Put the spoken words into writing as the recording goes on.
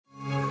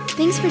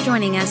Thanks for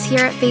joining us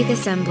here at Faith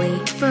Assembly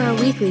for our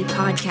weekly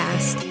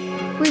podcast.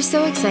 We're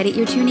so excited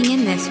you're tuning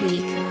in this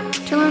week.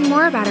 To learn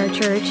more about our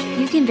church,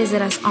 you can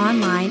visit us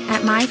online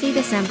at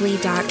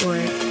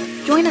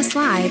myfaithassembly.org. Join us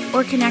live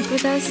or connect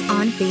with us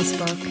on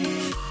Facebook.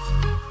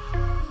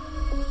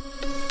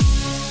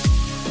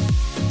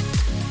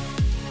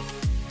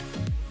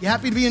 You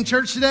happy to be in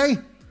church today?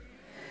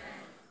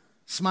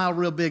 Smile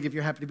real big if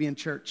you're happy to be in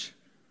church.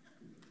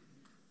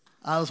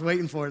 I was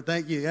waiting for it.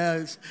 Thank you. Yeah,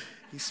 he's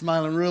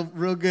smiling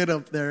real good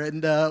up there.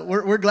 And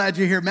we're glad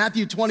you're here.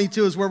 Matthew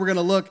 22 is where we're going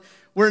to look.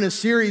 We're in a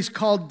series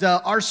called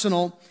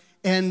Arsenal.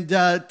 And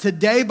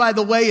today, by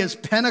the way, is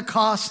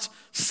Pentecost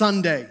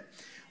Sunday.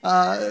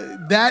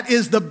 That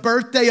is the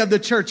birthday of the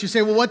church. You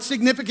say, well, what's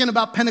significant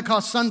about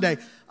Pentecost Sunday?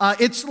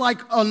 It's like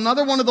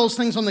another one of those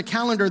things on the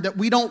calendar that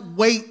we don't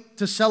wait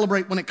to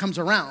celebrate when it comes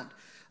around.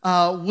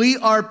 We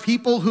are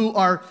people who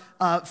are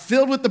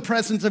filled with the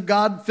presence of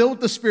God, filled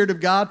with the Spirit of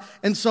God.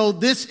 And so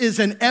this is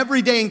an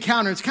everyday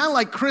encounter. It's kind of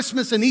like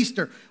Christmas and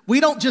Easter. We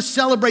don't just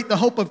celebrate the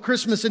hope of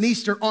Christmas and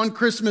Easter on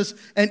Christmas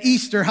and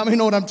Easter. How many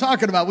know what I'm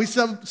talking about? We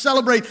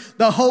celebrate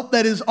the hope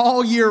that is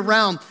all year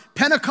round.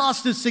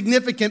 Pentecost is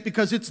significant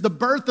because it's the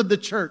birth of the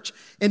church.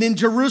 And in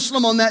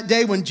Jerusalem on that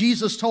day when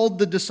Jesus told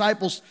the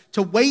disciples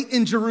to wait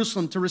in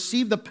Jerusalem to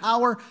receive the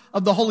power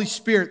of the Holy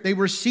Spirit, they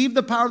received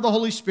the power of the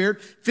Holy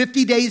Spirit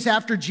 50 days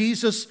after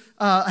Jesus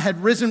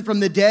had risen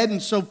from the dead.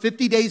 And so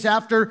 50 days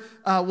after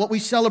what we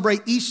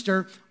celebrate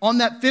Easter, on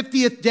that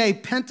 50th day,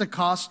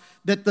 Pentecost,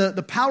 that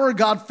the power of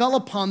God fell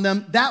upon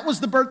them. That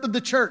was the birth of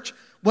the church.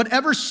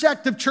 Whatever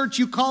sect of church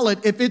you call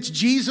it, if it's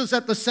Jesus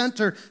at the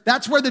center,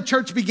 that's where the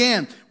church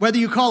began. Whether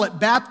you call it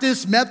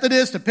Baptist,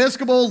 Methodist,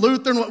 Episcopal,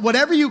 Lutheran,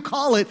 whatever you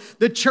call it,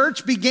 the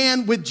church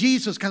began with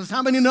Jesus. Because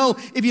how many know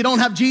if you don't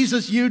have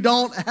Jesus, you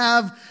don't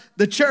have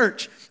the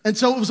church? And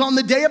so it was on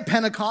the day of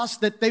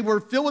Pentecost that they were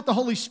filled with the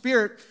Holy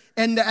Spirit.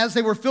 And as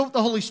they were filled with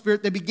the Holy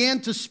Spirit, they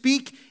began to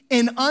speak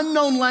in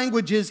unknown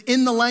languages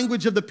in the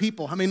language of the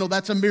people. How many know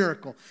that's a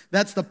miracle?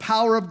 That's the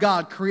power of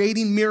God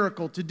creating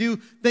miracle to do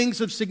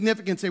things of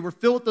significance. They were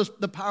filled with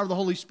the power of the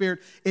Holy Spirit.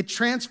 It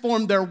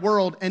transformed their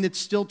world, and it's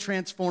still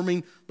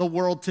transforming the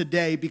world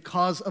today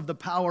because of the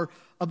power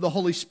of the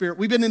Holy Spirit.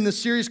 We've been in this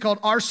series called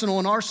Arsenal,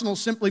 and Arsenal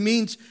simply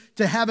means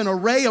to have an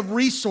array of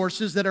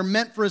resources that are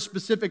meant for a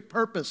specific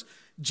purpose.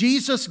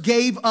 Jesus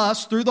gave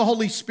us, through the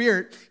Holy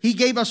Spirit, He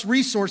gave us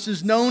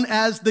resources known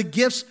as the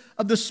gifts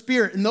of the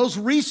Spirit. And those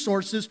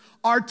resources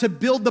are to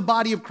build the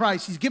body of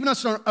Christ. He's given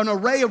us an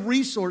array of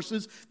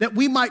resources that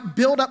we might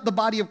build up the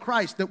body of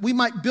Christ, that we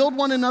might build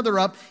one another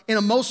up in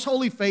a most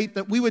holy faith,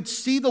 that we would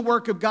see the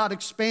work of God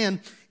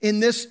expand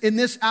in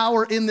this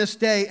hour, in this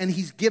day. And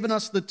He's given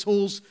us the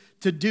tools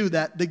to do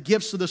that, the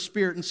gifts of the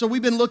Spirit. And so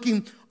we've been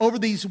looking over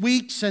these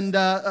weeks, and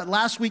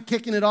last week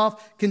kicking it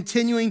off,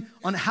 continuing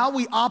on how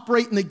we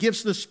operate in the gifts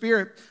of the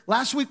Spirit.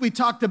 Last week we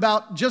talked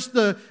about just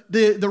the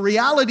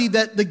reality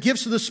that the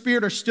gifts of the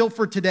Spirit are still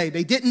for today.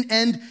 They didn't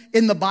end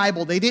in the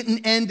Bible. They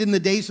didn't end in the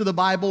days of the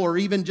Bible or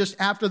even just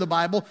after the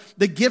Bible.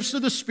 The gifts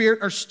of the Spirit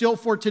are still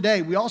for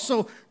today. We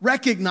also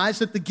recognize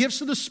that the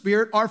gifts of the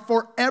Spirit are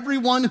for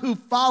everyone who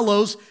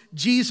follows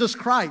Jesus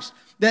Christ.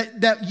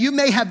 That you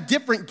may have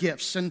different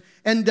gifts, and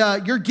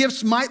your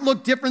gifts might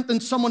look different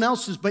than someone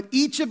else's, but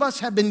each of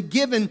us have been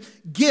given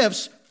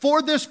gifts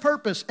for this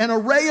purpose, an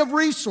array of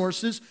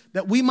resources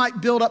that we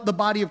might build up the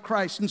body of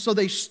Christ. And so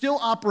they still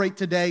operate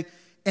today,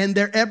 and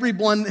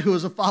everyone who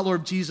is a follower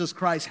of Jesus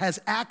Christ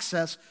has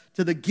access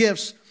to the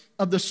gifts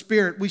of the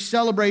Spirit. We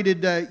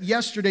celebrated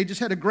yesterday, just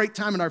had a great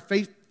time in our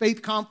faith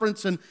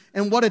conference, and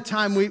what a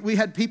time. We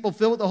had people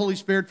filled with the Holy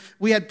Spirit.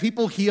 We had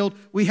people healed.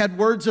 We had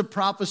words of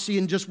prophecy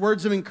and just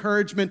words of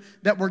encouragement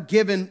that were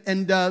given.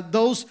 And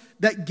those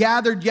that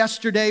gathered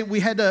yesterday, we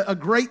had a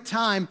great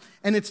time.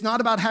 And it's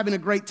not about having a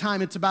great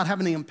time. It's about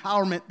having the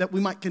empowerment that we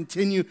might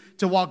continue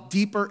to walk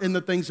deeper in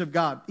the things of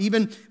God.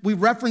 Even we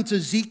reference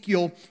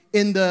Ezekiel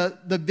in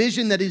the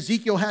vision that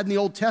Ezekiel had in the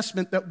Old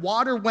Testament, that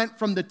water went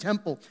from the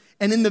temple.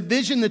 And in the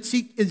vision that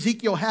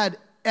Ezekiel had,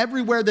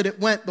 everywhere that it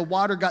went, the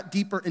water got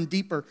deeper and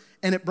deeper,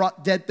 and it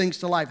brought dead things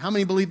to life. How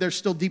many believe there's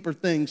still deeper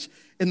things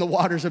in the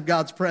waters of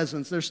God's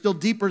presence? There's still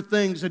deeper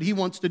things that He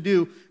wants to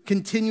do,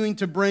 continuing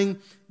to bring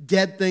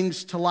dead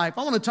things to life.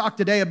 I want to talk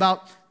today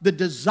about the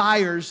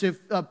desires. If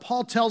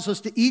Paul tells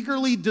us to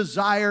eagerly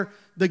desire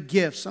the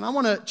gifts. And I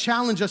want to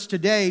challenge us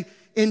today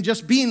in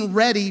just being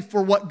ready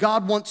for what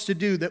God wants to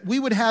do, that we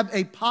would have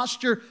a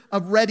posture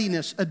of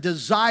readiness, a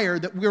desire,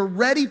 that we're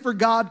ready for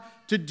God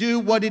to do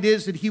what it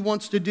is that He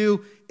wants to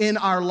do in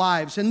our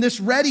lives. And this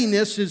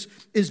readiness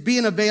is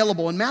being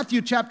available. In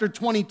Matthew chapter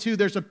 22,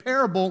 there's a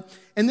parable,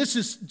 and this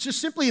is just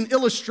simply an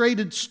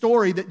illustrated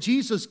story that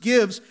Jesus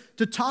gives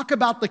to talk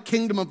about the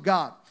kingdom of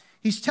God.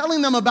 He's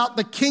telling them about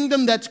the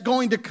kingdom that's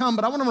going to come,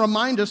 but I want to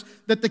remind us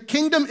that the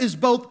kingdom is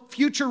both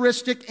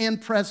futuristic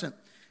and present.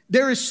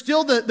 There is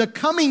still the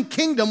coming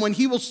kingdom when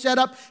He will set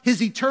up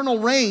His eternal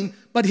reign,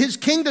 but His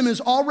kingdom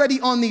is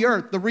already on the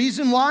earth. The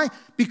reason why?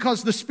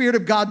 Because the Spirit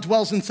of God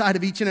dwells inside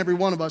of each and every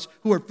one of us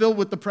who are filled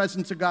with the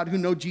presence of God, who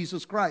know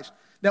Jesus Christ.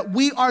 that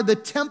we are the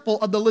temple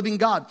of the living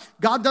God.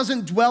 God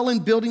doesn't dwell in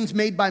buildings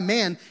made by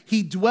man.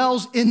 He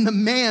dwells in the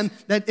man,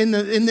 that in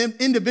the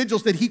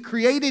individuals that he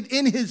created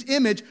in his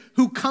image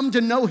who come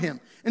to know him.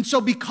 And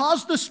so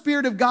because the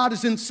Spirit of God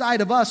is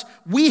inside of us,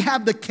 we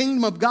have the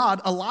kingdom of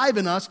God alive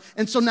in us.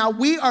 And so now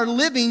we are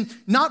living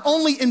not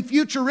only in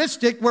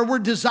futuristic, where we're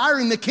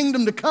desiring the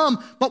kingdom to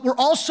come, but we're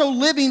also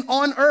living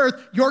on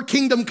earth, your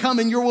kingdom come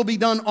and your will be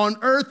done on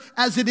earth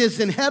as it is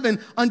in heaven,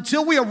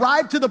 until we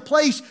arrive to the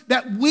place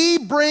that we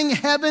bring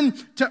heaven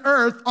to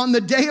earth on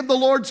the day of the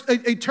Lord's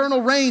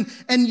eternal reign.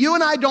 And you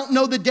and I don't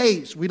know the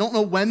days. We don't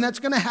know when that's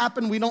going to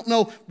happen. We don't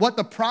know what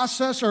the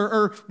process,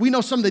 or we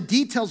know some of the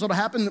details that will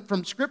happen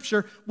from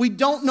Scripture. We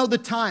don't know the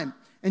time.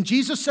 And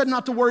Jesus said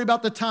not to worry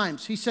about the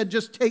times. He said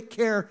just take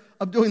care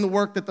of doing the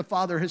work that the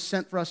Father has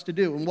sent for us to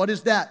do. And what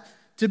is that?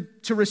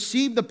 To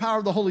receive the power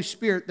of the Holy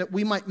Spirit, that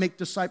we might make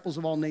disciples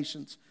of all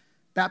nations,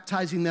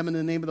 baptizing them in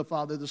the name of the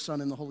Father, the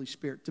Son, and the Holy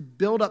Spirit, to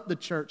build up the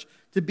church,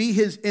 to be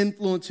his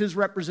influence, his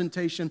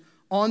representation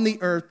on the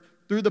earth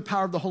through the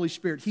power of the Holy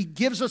Spirit. He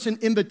gives us an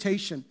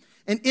invitation.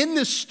 And in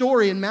this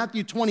story in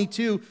Matthew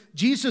 22,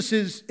 Jesus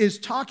is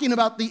talking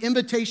about the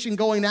invitation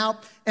going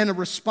out and a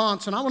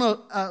response. And I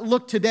want to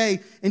look today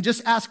and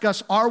just ask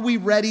us, are we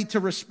ready to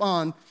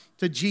respond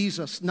to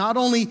Jesus? Not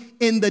only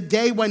in the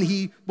day when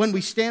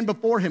we stand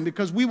before him,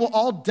 because we will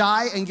all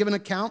die and give an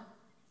account.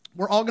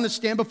 We're all going to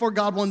stand before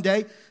God one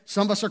day.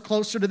 Some of us are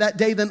closer to that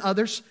day than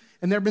others.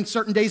 And there have been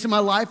certain days in my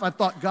life I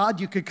thought,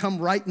 God, you could come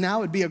right now.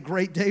 It'd be a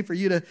great day for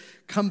you to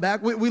come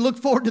back. We look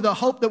forward to the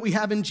hope that we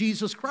have in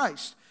Jesus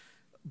Christ.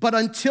 But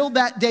until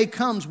that day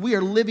comes, we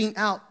are living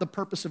out the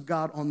purpose of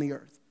God on the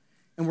earth.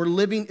 And we're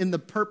living in the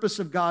purpose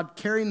of God,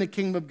 carrying the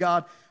kingdom of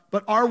God.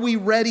 But are we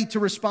ready to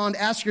respond?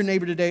 Ask your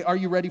neighbor today, are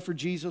you ready for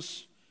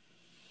Jesus?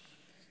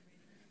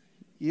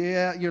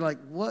 Yeah, you're like,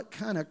 what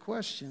kind of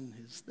question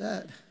is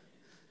that?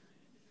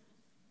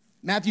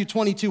 Matthew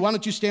 22, why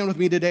don't you stand with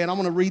me today? And I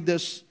want to read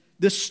this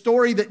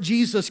story that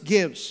Jesus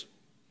gives.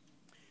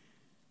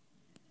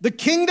 The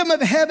kingdom of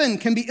heaven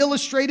can be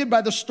illustrated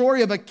by the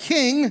story of a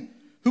king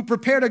who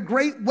prepared a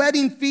great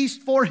wedding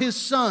feast for his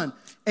son.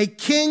 A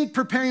king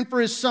preparing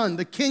for his son.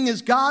 The king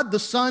is God, the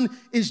son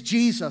is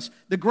Jesus.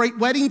 The great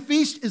wedding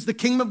feast is the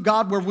kingdom of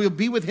God where we'll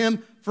be with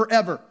him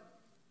forever.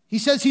 He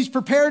says he's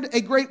prepared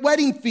a great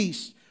wedding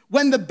feast.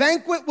 When the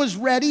banquet was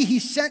ready, he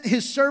sent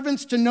his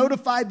servants to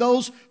notify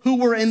those who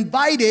were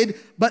invited,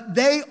 but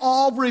they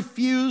all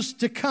refused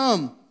to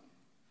come.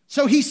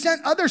 So he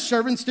sent other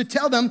servants to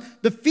tell them,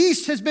 the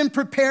feast has been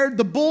prepared,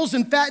 the bulls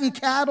and fattened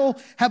cattle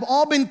have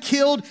all been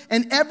killed,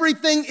 and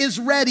everything is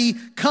ready.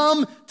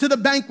 Come to the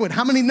banquet.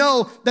 How many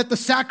know that the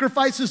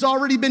sacrifice has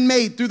already been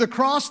made? Through the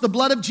cross, the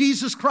blood of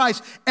Jesus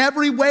Christ,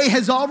 every way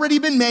has already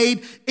been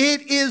made.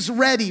 It is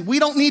ready. We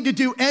don't need to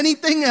do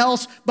anything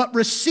else but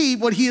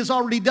receive what he has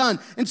already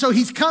done. And so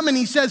he's coming,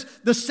 he says,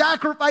 the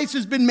sacrifice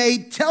has been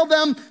made. Tell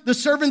them, the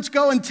servants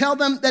go and tell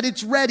them that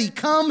it's ready.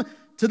 Come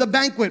to the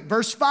banquet.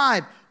 Verse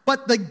 5.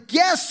 But the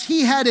guests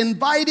he had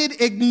invited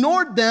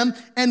ignored them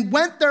and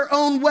went their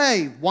own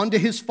way, one to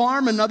his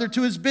farm, another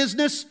to his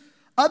business.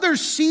 Others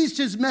seized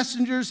his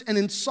messengers and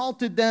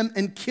insulted them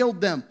and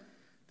killed them.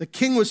 The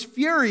king was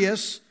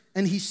furious,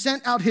 and he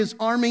sent out his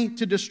army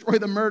to destroy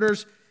the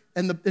murderers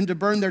and to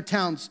burn their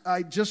towns.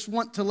 I just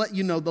want to let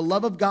you know, the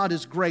love of God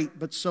is great,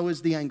 but so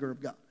is the anger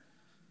of God.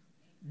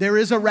 There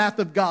is a wrath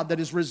of God that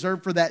is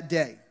reserved for that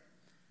day.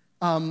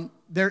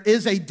 There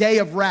is a day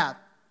of wrath.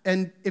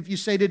 And if you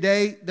say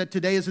today that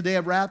today is a day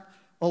of wrath,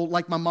 oh,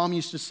 like my mom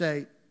used to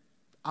say,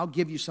 I'll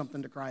give you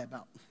something to cry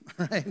about,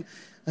 right?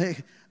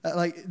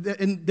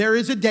 And there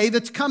is a day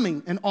that's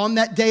coming, and on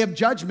that day of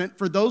judgment,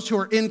 for those who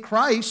are in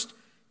Christ,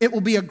 it will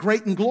be a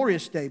great and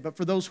glorious day. But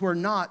for those who are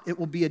not, it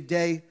will be a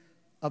day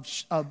of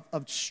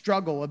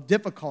struggle, of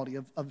difficulty,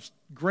 of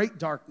great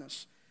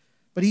darkness.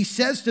 But he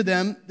says to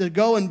them to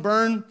go and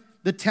burn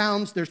the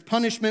towns. There's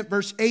punishment.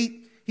 Verse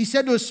 8, he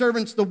said to his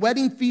servants, the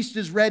wedding feast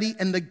is ready,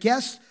 and the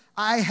guests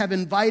I have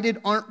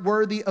invited aren't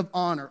worthy of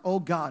honor. Oh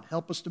God,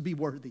 help us to be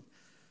worthy.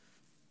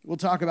 We'll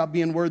talk about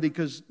being worthy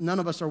because none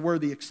of us are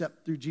worthy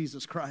except through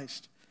Jesus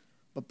Christ.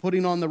 But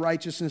putting on the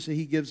righteousness that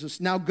he gives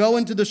us. Now go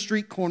into the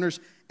street corners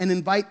and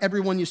invite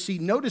everyone you see.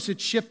 Notice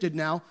it's shifted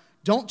now.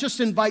 Don't just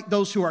invite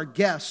those who are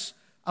guests.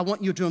 I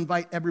want you to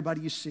invite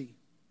everybody you see.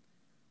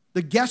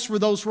 The guests were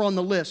those who are on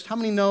the list. How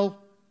many know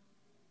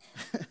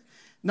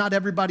not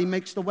everybody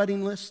makes the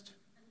wedding list?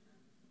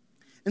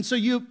 And so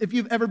if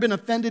you've ever been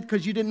offended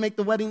because you didn't make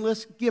the wedding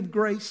list, give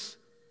grace.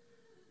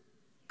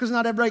 Because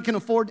not everybody can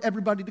afford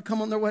everybody to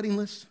come on their wedding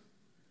list.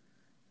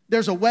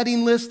 There's a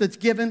wedding list that's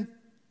given,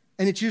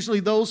 and it's usually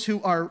those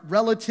who are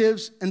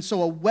relatives. And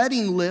so a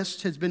wedding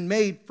list has been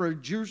made for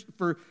Jews,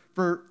 for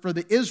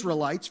the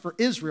Israelites, for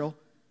Israel,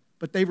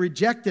 but they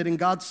rejected, and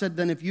God said,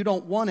 then if you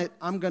don't want it,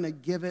 I'm going to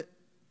give it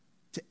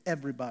to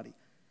everybody.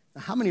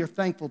 Now, how many are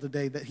thankful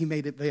today that he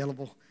made it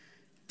available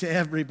to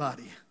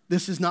everybody?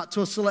 This is not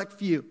to a select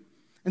few.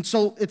 And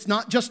so it's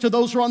not just to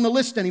those who are on the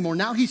list anymore.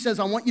 Now he says,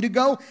 I want you to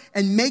go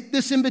and make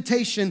this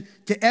invitation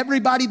to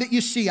everybody that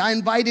you see. I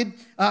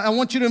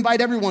want you to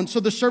invite everyone. So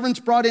the servants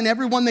brought in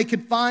everyone they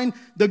could find,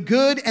 the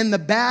good and the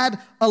bad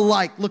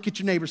alike. Look at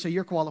your neighbor, say,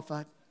 you're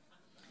qualified.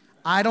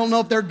 I don't know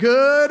if they're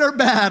good or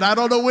bad. I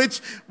don't know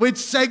which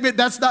segment.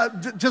 That's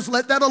not, just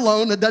let that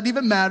alone. It doesn't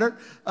even matter.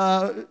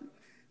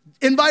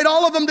 Invite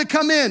all of them to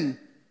come in.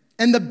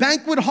 And the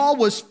banquet hall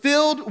was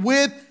filled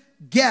with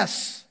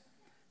guests.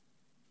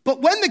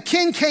 But when the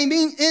king came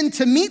in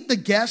to meet the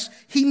guests,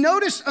 he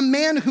noticed a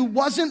man who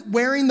wasn't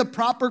wearing the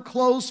proper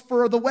clothes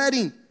for the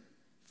wedding.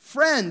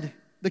 Friend,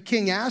 the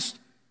king asked,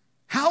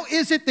 how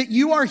is it that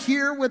you are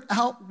here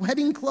without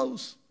wedding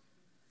clothes?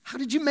 How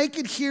did you make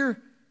it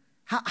here?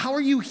 How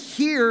are you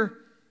here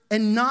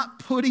and not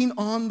putting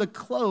on the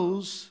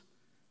clothes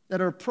that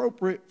are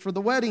appropriate for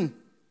the wedding?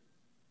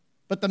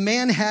 But the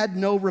man had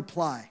no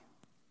reply.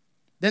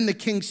 Then the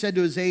king said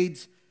to his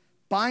aides,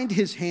 bind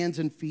his hands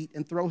and feet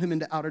and throw him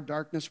into outer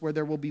darkness where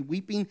there will be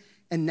weeping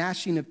and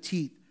gnashing of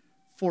teeth.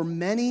 For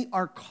many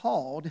are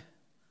called,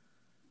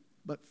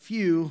 but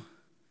few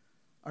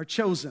are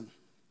chosen.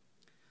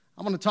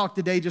 I want to talk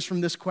today just from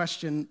this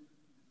question.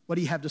 What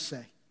do you have to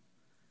say?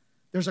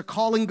 There's a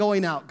calling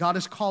going out. God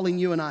is calling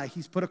you and I.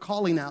 He's put a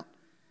calling out.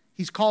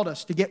 He's called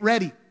us to get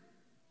ready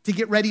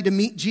to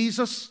meet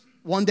Jesus.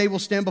 One day we'll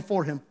stand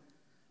before him.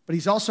 But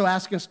he's also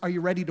asking us, are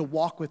you ready to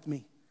walk with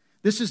me?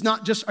 This is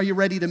not just, are you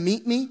ready to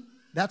meet me?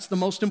 That's the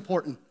most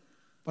important.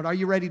 But are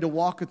you ready to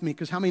walk with me?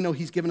 Because how many know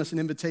he's given us an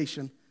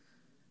invitation?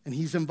 And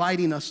he's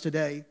inviting us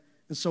today.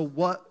 And so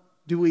what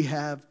do we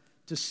have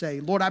to say?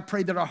 Lord, I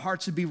pray that our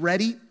hearts would be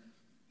ready,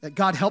 that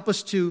God help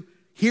us to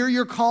hear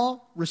your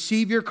call,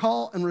 receive your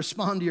call, and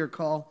respond to your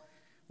call.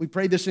 We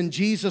pray this in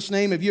Jesus'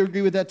 name. If you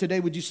agree with that today,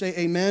 would you say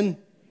amen?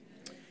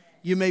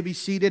 You may be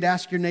seated.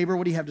 Ask your neighbor,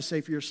 what do you have to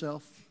say for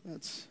yourself?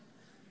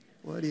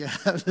 What do you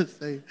have to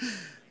say?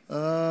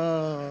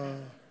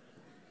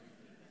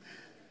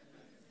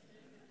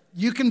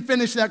 You can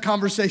finish that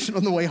conversation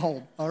on the way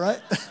home, all right?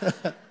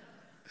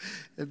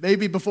 And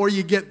maybe before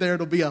you get there,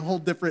 it'll be a whole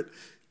different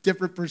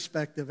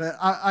perspective.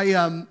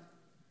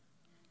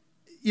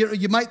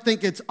 You might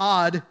think it's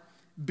odd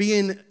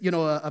being,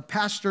 a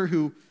pastor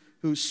who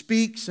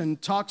speaks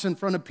and talks in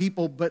front of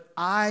people, but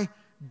I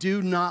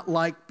do not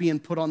like being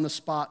put on the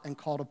spot and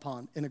called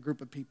upon in a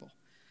group of people.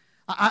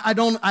 I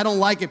don't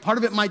like it. Part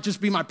of it might just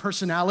be my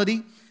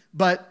personality,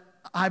 but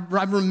I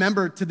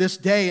remember to this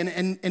day,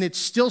 and it's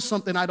still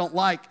something I don't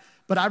like,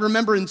 but I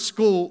remember in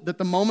school that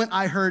the moment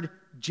I heard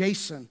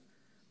Jason,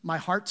 my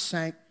heart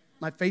sank,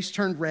 my face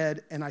turned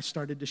red, and I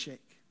started to shake.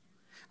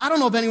 I don't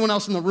know if anyone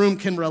else in the room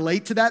can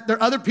relate to that. There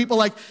are other people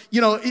like,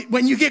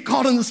 when you get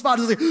called on the spot,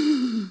 it's like,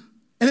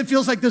 and it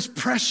feels like this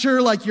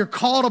pressure, like you're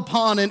called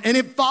upon, and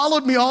it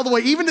followed me all the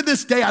way. Even to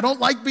this day, I don't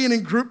like being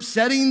in group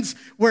settings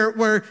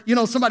where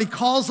somebody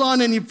calls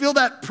on and you feel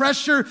that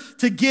pressure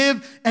to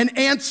give an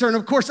answer. And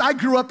of course, I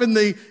grew up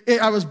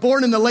I was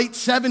born in the late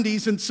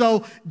 70s, and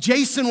so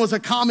Jason was a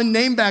common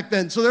name back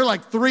then. So there are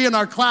like 3 in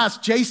our class,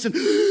 Jason.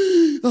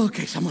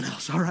 Okay, someone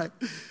else, all right.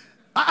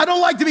 I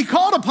don't like to be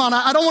called upon.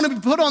 I don't want to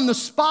be put on the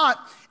spot.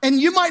 And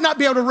you might not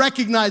be able to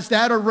recognize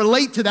that or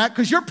relate to that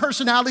because your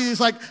personality is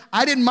like,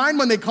 I didn't mind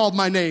when they called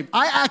my name.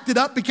 I acted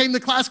up, became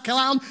the class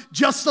clown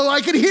just so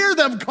I could hear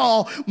them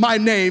call my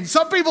name.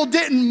 Some people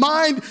didn't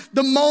mind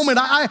the moment.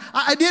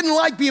 I didn't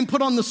like being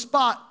put on the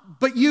spot.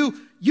 But you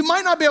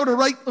might not be able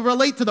to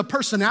relate to the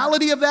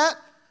personality of that,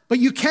 but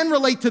you can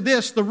relate to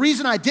this. The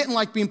reason I didn't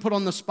like being put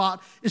on the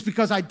spot is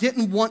because I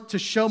didn't want to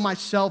show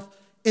myself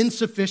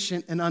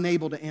insufficient and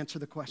unable to answer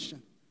the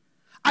question.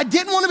 I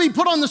didn't want to be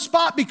put on the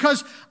spot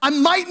because I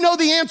might know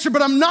the answer,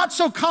 but I'm not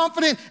so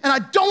confident, and I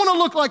don't want to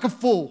look like a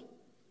fool.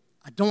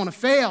 I don't want to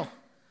fail.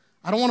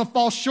 I don't want to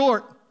fall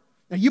short.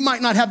 Now, you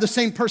might not have the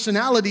same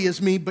personality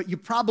as me, but you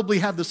probably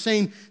have the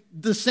same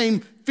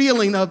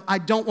feeling of I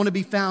don't want to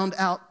be found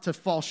out to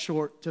fall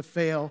short, to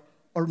fail,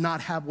 or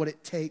not have what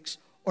it takes,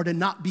 or to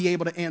not be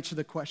able to answer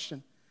the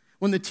question.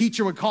 When the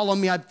teacher would call on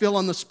me, I'd feel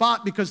on the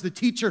spot because the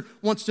teacher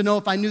wants to know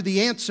if I knew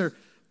the answer.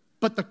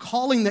 But the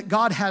calling that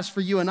God has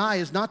for you and I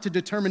is not to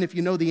determine if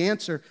you know the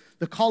answer.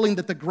 The calling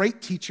that the great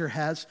teacher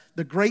has,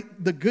 the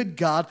good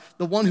God,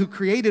 the one who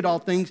created all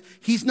things,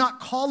 he's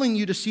not calling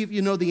you to see if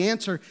you know the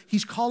answer.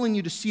 He's calling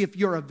you to see if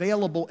you're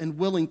available and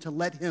willing to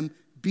let him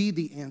be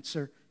the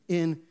answer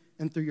in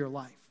and through your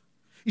life.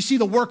 You see,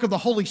 the work of the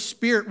Holy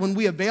Spirit, when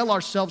we avail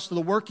ourselves to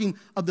the working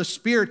of the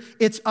Spirit,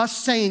 it's us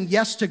saying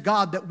yes to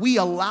God, that we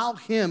allow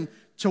him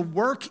to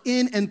work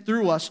in and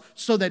through us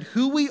so that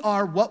who we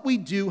are, what we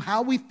do,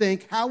 how we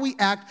think, how we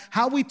act,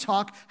 how we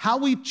talk, how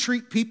we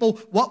treat people,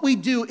 what we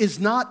do is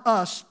not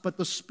us, but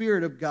the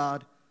Spirit of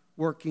God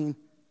working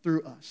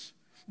through us.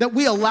 that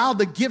we allow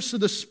the gifts of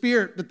the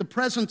Spirit, that the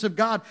presence of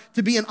God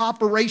to be in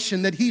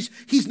operation, that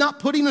He's not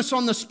putting us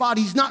on the spot.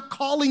 He's not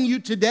calling you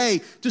today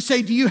to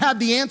say, do you have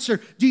the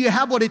answer? Do you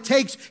have what it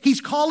takes?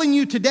 He's calling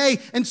you today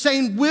and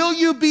saying, will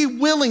you be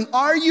willing?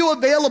 Are you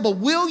available?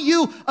 Will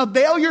you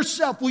avail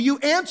yourself? Will you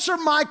answer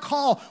my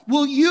call?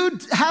 Will you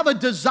have a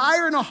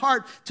desire and a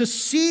heart to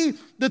see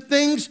the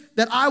things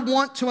that I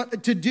want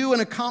to do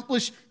and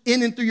accomplish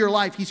in and through your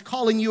life? He's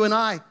calling you and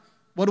I.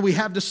 What do we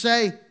have to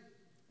say?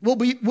 Will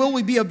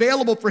we be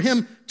available for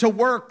Him to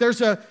work?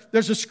 There's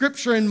a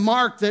scripture in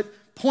Mark that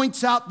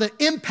points out the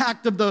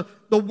impact of the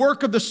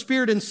work of the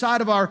Spirit inside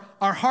of our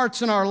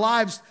hearts and our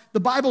lives. The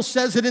Bible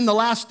says that in the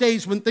last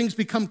days when things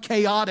become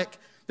chaotic,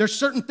 there's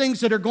certain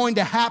things that are going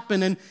to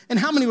happen. And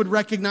how many would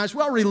recognize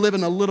we already live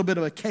in a little bit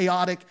of a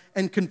chaotic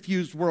and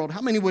confused world?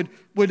 How many would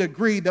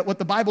agree that what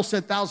the Bible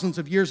said thousands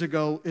of years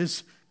ago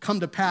is come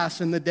to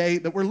pass in the day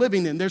that we're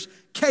living in? There's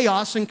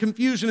chaos and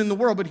confusion in the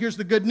world, but here's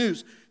the good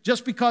news.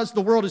 Just because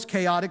the world is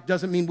chaotic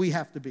doesn't mean we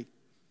have to be.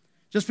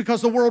 Just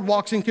because the world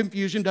walks in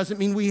confusion doesn't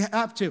mean we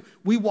have to.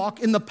 We walk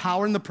in the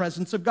power and the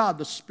presence of God.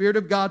 The Spirit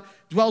of God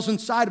dwells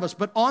inside of us.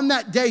 But on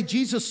that day,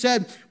 Jesus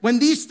said, when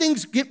these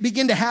things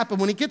begin to happen,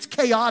 when it gets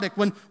chaotic,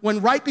 when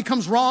right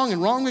becomes wrong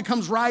and wrong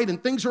becomes right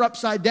and things are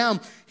upside down,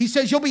 He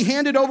says, you'll be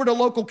handed over to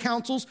local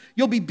councils.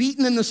 You'll be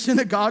beaten in the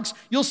synagogues.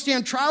 You'll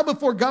stand trial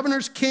before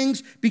governors,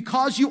 kings,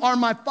 because you are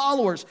my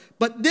followers.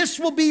 But this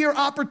will be your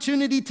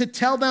opportunity to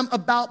tell them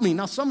about me.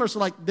 Now, some are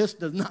like, this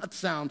does not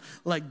sound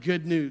like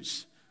good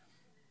news.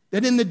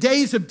 That in the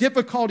days of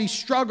difficulty,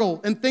 struggle,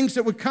 and things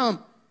that would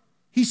come,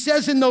 He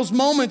says in those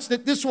moments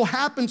that this will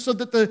happen so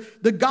that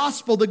the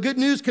gospel, the good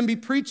news, can be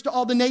preached to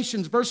all the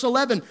nations. Verse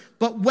 11,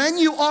 but when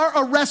you are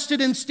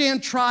arrested and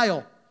stand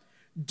trial,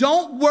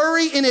 don't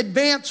worry in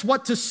advance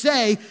what to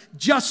say.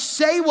 Just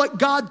say what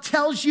God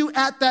tells you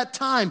at that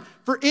time.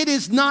 For it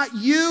is not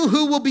you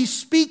who will be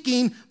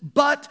speaking,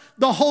 but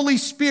the Holy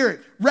Spirit.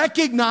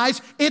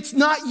 Recognize it's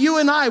not you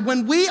and I.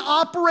 When we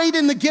operate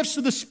in the gifts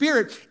of the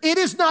Spirit, it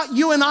is not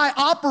you and I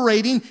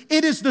operating.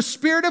 It is the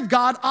Spirit of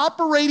God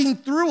operating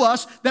through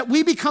us that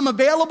we become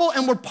available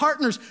and we're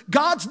partners.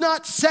 God's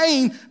not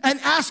saying and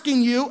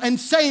asking you and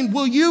saying,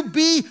 will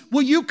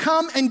you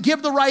come and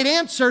give the right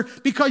answer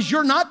because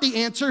you're not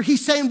the answer.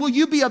 He's saying, will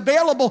you be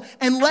available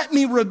and let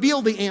me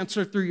reveal the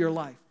answer through your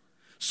life?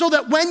 So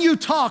that when you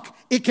talk,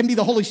 it can be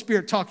the Holy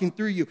Spirit talking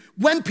through you.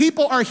 When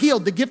people are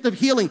healed, the gift of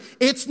healing,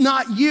 it's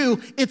not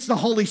you, it's the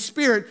Holy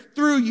Spirit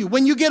through you.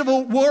 When you get a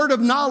word of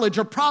knowledge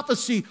or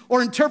prophecy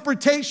or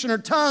interpretation or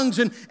tongues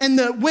and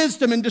the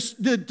wisdom and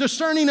the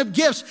discerning of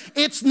gifts,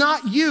 it's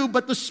not you,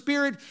 but the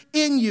Spirit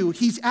in you.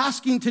 He's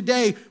asking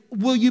today,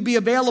 will you be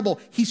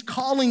available? He's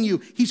calling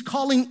you. He's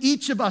calling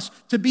each of us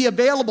to be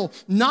available,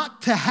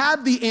 not to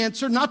have the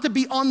answer, not to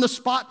be on the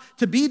spot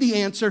to be the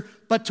answer,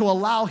 but to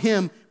allow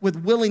Him with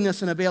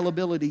willingness and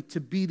availability to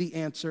be the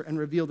answer and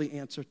reveal the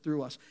answer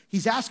through us.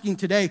 He's asking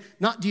today,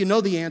 not do you know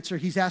the answer?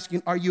 He's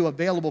asking, are you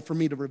available for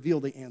me to reveal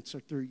the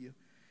answer through you?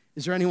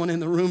 Is there anyone in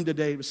the room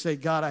today to say,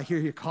 God, I hear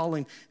you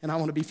calling and I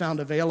want to be found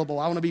available.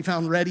 I want to be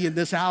found ready in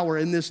this hour,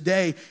 in this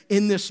day,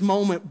 in this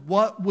moment.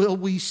 What will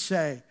we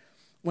say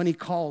when He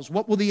calls?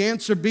 What will the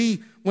answer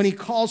be when He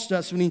calls to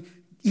us, when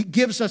He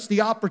gives us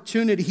the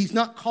opportunity? He's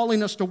not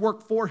calling us to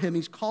work for Him.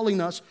 He's calling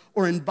us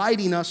or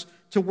inviting us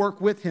to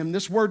work with Him.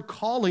 This word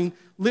calling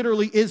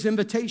literally is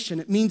invitation.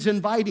 It means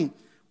inviting.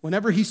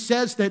 Whenever He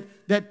says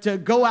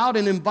that go out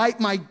and invite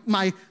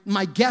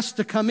my guests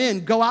to come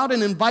in, go out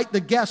and invite the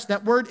guests.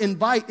 That word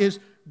invite is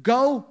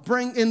go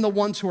bring in the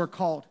ones who are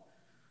called.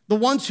 The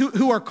ones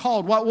who are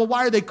called. Well,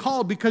 why are they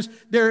called? Because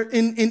they're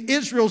in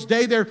Israel's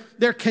day,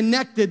 they're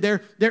connected.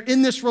 They're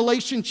in this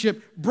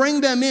relationship.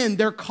 Bring them in.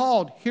 They're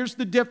called. Here's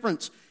the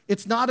difference.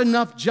 It's not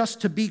enough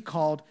just to be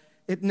called.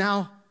 It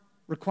now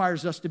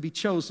requires us to be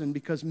chosen,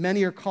 because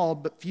many are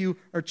called, but few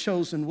are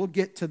chosen. We'll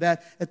get to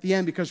that at the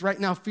end, because right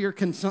now fear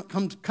can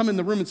come in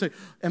the room and say,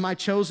 am I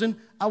chosen?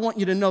 I want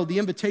you to know the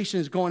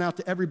invitation is going out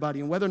to everybody,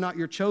 and whether or not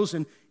you're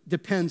chosen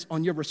depends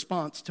on your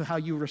response to how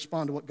you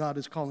respond to what God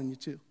is calling you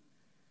to.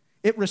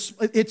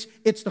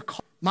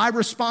 My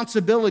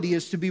responsibility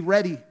is to be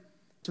ready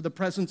to the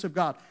presence of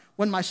God.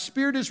 When my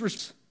spirit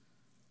is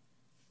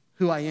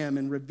who I am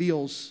and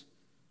reveals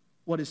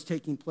what is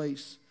taking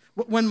place.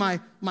 When my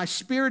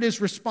spirit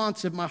is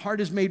responsive, my heart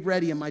is made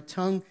ready, and my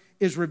tongue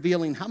is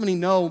revealing. How many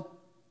know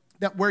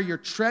that where your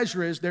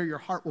treasure is, there your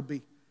heart will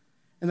be?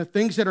 And the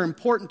things that are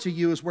important to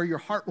you is where your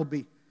heart will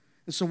be.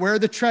 And so where are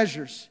the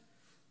treasures?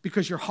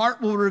 Because your heart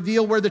will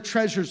reveal where the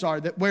treasures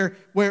are. That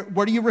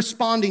what are you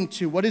responding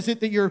to? What is it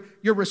that you're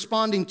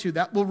responding to?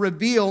 That will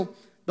reveal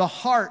the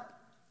heart.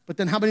 But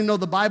then how many know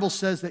the Bible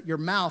says that your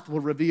mouth will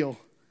reveal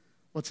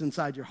what's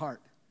inside your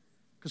heart?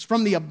 Because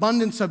from the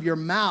abundance of your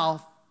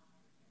mouth,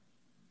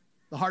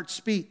 the heart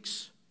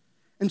speaks.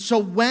 And so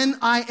when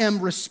I am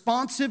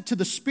responsive to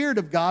the Spirit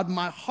of God,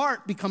 my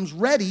heart becomes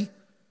ready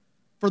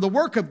for the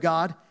work of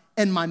God,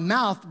 and my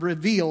mouth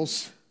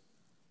reveals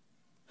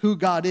who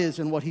God is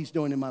and what He's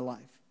doing in my life.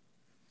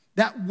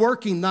 That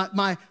working, that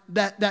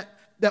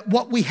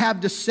what we have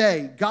to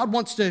say. God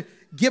wants to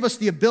give us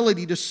the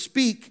ability to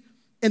speak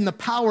in the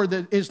power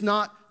that is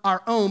not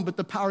our own, but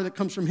the power that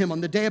comes from him. On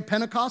the day of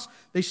Pentecost,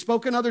 they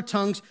spoke in other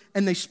tongues,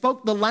 and they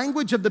spoke the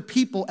language of the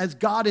people as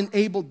God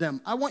enabled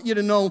them. I want you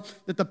to know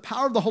that the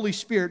power of the Holy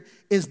Spirit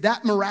is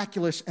that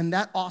miraculous and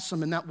that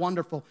awesome and that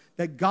wonderful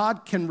that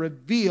God can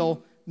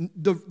reveal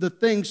the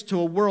things to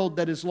a world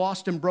that is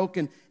lost and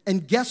broken.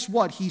 And guess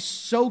what? He's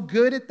so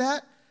good at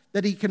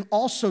that he can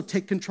also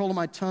take control of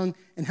my tongue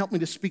and help me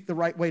to speak the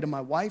right way to my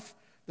wife,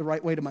 the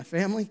right way to my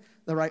family,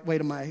 the right way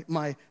to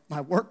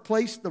my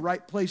workplace, the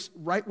right place,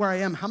 right where I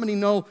am. How many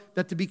know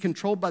that to be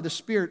controlled by the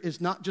Spirit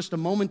is not just a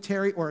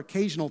momentary or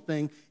occasional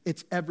thing?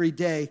 It's every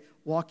day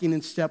walking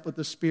in step with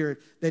the Spirit,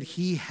 that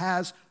he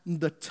has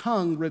the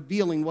tongue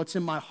revealing what's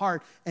in my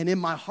heart, and in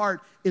my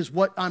heart is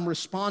what I'm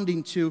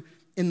responding to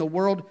in the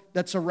world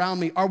that's around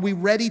me. Are we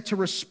ready to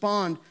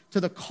respond to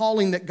the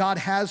calling that God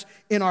has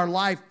in our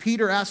life?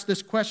 Peter asked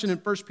this question in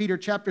 1 Peter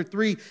chapter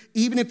 3.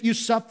 Even if you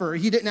suffer,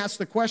 he didn't ask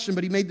the question,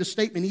 but he made the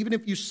statement, even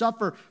if you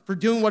suffer for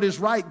doing what is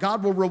right,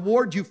 God will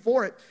reward you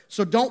for it.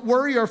 So don't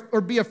worry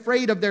or be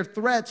afraid of their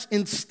threats.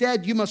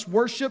 Instead, you must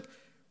worship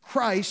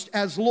Christ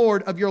as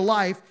Lord of your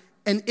life.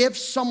 And if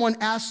someone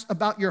asks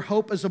about your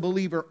hope as a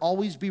believer,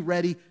 always be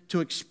ready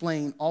to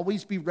explain.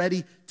 Always be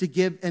ready to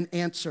give an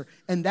answer.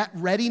 And that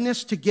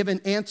readiness to give an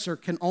answer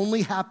can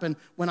only happen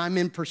when I'm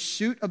in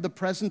pursuit of the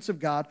presence of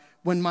God,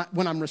 when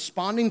I'm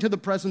responding to the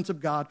presence of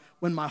God,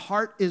 when my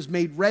heart is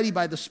made ready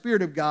by the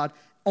Spirit of God.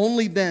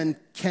 Only then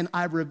can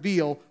I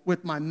reveal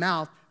with my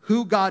mouth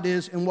who God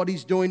is and what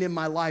he's doing in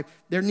my life.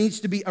 There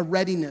needs to be a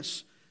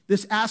readiness.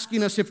 This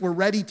asking us if we're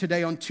ready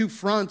today on two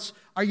fronts.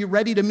 Are you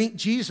ready to meet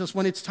Jesus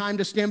when it's time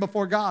to stand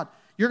before God?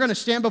 You're going to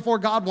stand before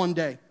God one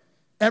day.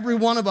 Every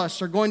one of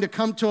us are going to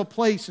come to a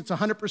place. It's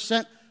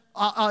 100%,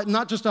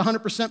 not just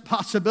 100%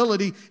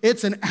 possibility.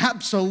 It's an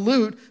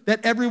absolute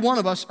that every one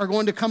of us are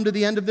going to come to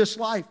the end of this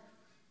life.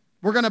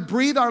 We're going to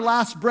breathe our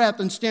last breath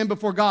and stand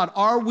before God.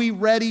 Are we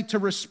ready to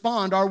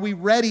respond? Are we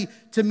ready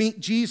to meet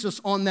Jesus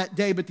on that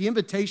day? But the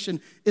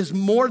invitation is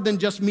more than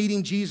just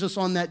meeting Jesus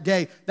on that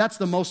day. That's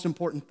the most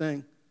important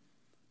thing.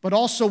 But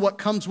also what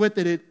comes with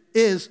it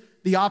is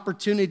the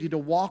opportunity to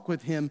walk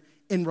with him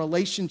in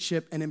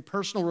relationship and in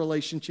personal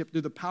relationship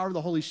through the power of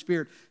the Holy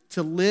Spirit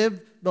to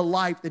live the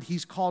life that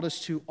he's called us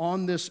to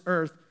on this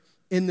earth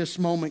in this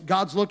moment.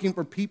 God's looking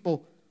for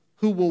people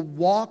who will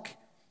walk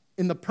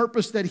in the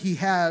purpose that he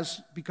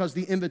has because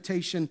the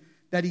invitation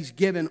that he's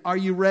given. Are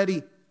you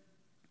ready?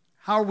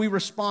 How are we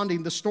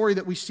responding? The story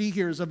that we see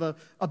here is of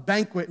a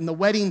banquet, and the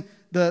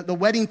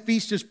wedding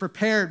feast is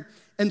prepared.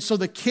 And so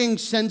the king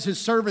sends his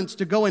servants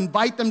to go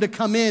invite them to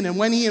come in. And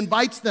when he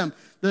invites them,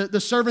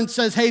 the servant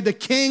says, hey, the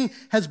king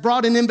has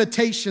brought an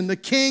invitation. The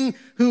king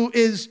who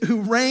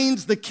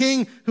reigns, the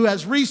king who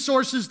has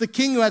resources, the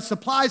king who has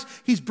supplies,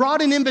 he's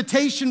brought an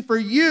invitation for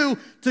you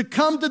to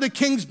come to the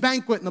king's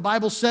banquet. And the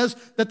Bible says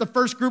that the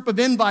first group of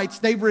invites,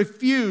 they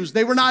refused.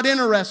 They were not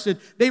interested.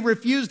 They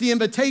refused the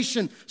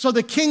invitation. So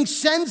the king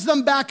sends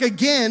them back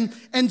again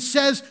and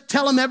says,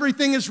 tell them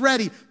everything is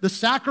ready. The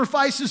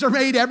sacrifices are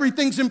made.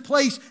 Everything's in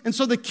place. And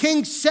so the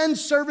king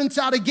sends servants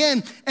out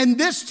again. And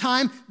this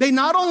time, they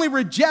not only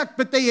reject,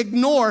 but they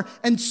ignore.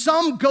 And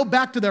some go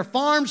back to their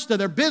farms, to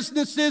their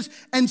businesses,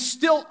 and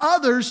still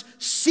others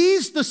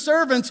seized the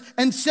servants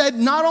and said,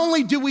 not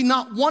only do we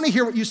not want to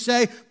hear what you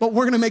say, but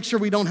we're going to make sure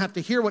we don't have to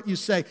hear what you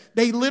say.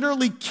 They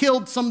literally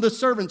killed some of the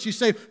servants. You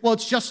say, well,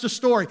 it's just a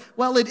story.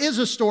 Well, it is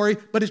a story,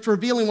 but it's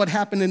revealing what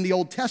happened in the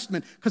Old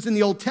Testament, because in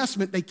the Old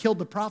Testament, they killed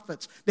the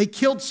prophets. They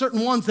killed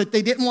certain ones that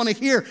they didn't want to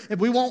hear. If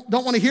we don't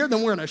want to hear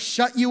them, we're going to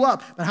shut you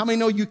up. But how many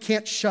know you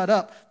can't shut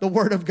up the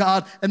Word of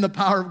God and the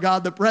power of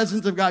God, the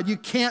presence of God? You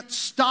can't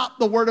stop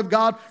the Word of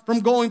God from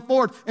going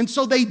forward. And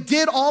so they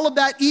did all of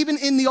that even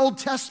in the Old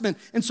Testament.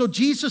 And so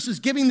Jesus is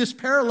giving this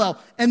parallel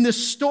and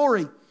this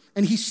story.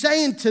 And he's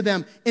saying to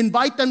them,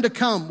 invite them to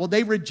come. Well,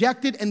 they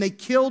rejected and they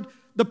killed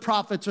the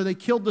prophets, or they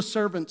killed the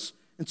servants.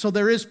 And so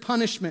there is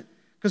punishment,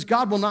 because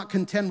God will not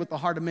contend with the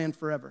heart of man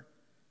forever.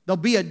 There'll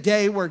be a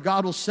day where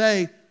God will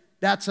say,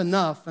 that's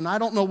enough. And I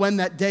don't know when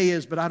that day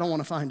is, but I don't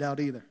want to find out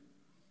either.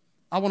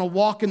 I want to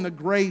walk in the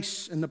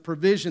grace and the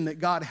provision that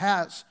God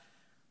has.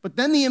 But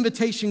then the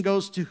invitation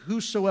goes to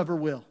whosoever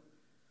will.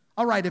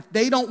 All right, if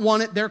they don't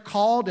want it, they're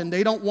called, and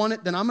they don't want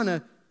it, then I'm going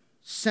to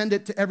send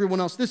it to everyone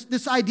else.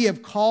 This idea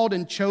of called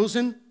and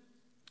chosen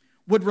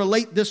would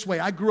relate this way.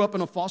 I grew up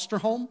in a foster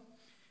home,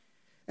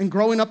 and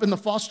growing up in the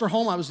foster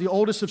home, I was the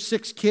oldest of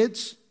 6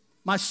 kids.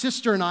 My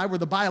sister and I were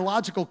the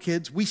biological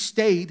kids. We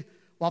stayed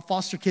while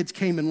foster kids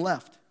came and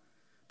left.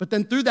 But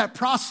then through that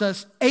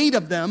process, 8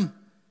 of them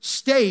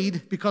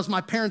stayed because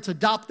my parents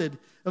adopted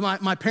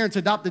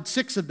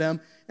 6 of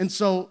them. And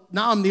so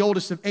now I'm the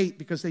oldest of 8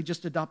 because they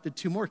just adopted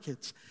 2 more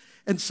kids.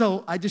 And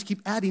so I just keep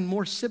adding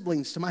more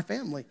siblings to my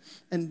family.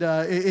 And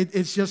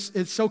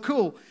it's so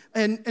cool.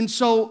 And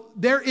so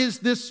there is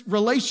this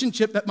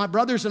relationship that my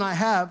brothers and I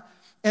have.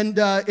 And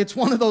it's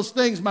one of those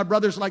things my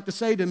brothers like to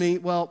say to me,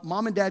 well,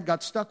 mom and dad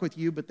got stuck with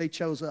you, but they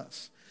chose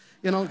us.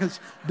 because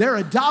they're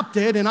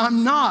adopted and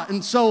I'm not.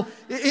 And so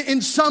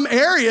in some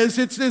areas,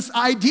 it's this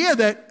idea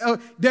that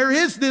there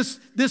is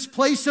this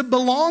place of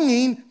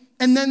belonging,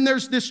 and then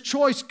there's this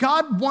choice.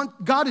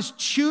 God is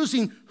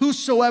choosing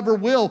whosoever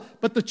will,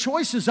 but the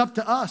choice is up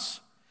to us.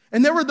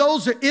 And there were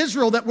those of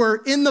Israel that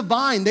were in the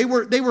vine. They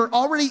were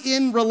already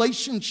in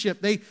relationship.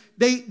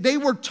 They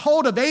were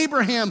told of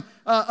Abraham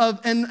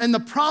and the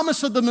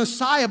promise of the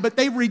Messiah, but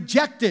they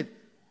rejected.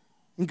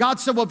 And God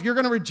said, well, if you're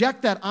going to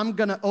reject that, I'm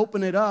going to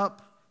open it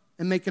up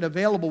and make it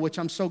available, which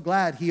I'm so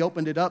glad he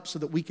opened it up so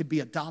that we could be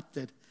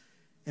adopted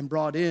and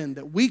brought in,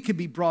 that we could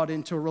be brought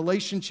into a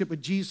relationship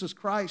with Jesus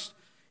Christ.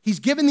 He's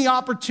given the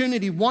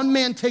opportunity. One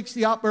man takes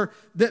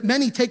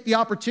many take the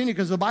opportunity,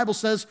 because the Bible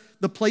says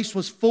the place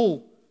was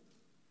full,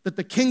 that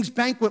the king's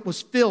banquet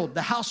was filled,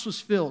 the house was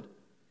filled.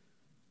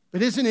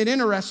 But isn't it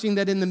interesting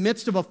that in the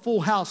midst of a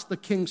full house, the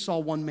king saw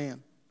one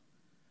man?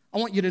 I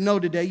want you to know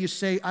today, you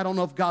say, I don't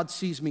know if God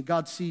sees me.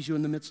 God sees you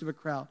in the midst of a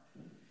crowd.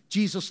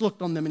 Jesus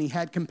looked on them and he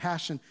had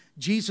compassion.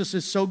 Jesus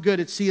is so good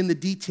at seeing the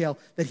detail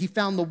that he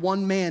found the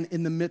one man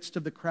in the midst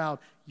of the crowd.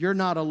 You're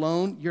not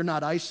alone. You're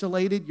not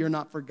isolated. You're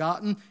not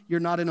forgotten. You're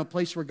not in a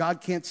place where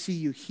God can't see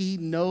you. He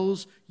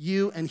knows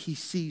you and he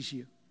sees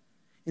you.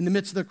 In the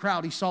midst of the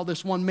crowd, he saw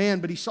this one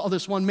man, but he saw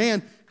this one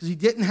man because he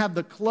didn't have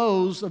the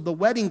clothes of the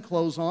wedding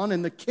clothes on.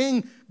 And the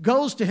king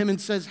goes to him and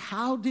says,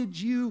 how did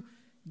you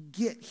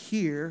get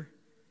here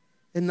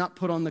and not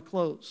put on the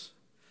clothes?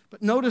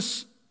 But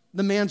notice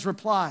the man's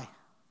reply.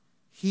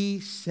 He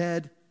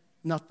said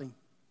nothing.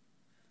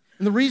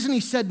 And the reason he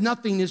said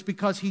nothing is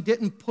because he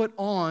didn't put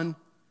on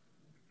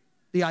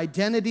the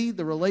identity,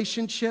 the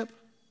relationship.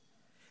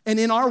 And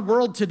in our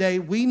world today,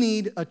 we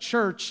need a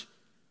church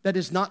that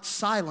is not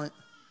silent,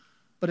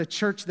 but a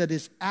church that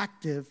is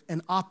active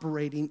and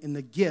operating in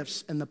the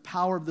gifts and the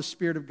power of the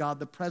Spirit of God,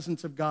 the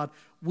presence of God.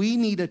 We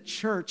need a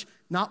church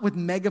not with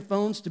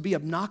megaphones to be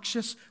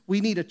obnoxious. We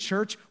need a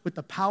church with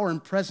the power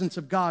and presence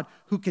of God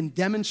who can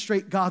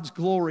demonstrate God's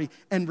glory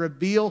and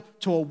reveal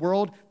to a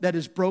world that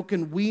is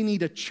broken. We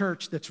need a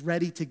church that's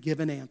ready to give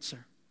an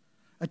answer.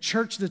 A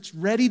church that's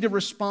ready to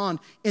respond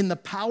in the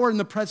power and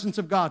the presence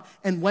of God.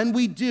 And when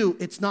we do,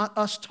 it's not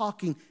us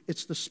talking,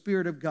 it's the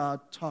Spirit of God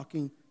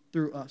talking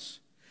through us.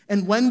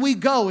 And when we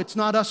go, it's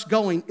not us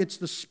going, it's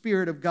the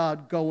Spirit of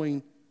God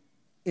going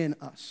in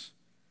us.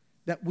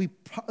 That we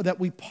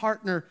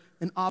partner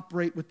and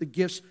operate with the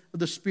gifts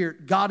of the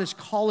Spirit. God is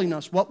calling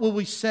us. What will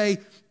we say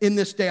in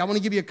this day? I want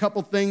to give you a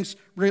couple things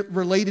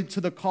related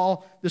to the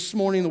call this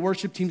morning. The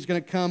worship team is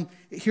going to come.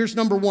 Here's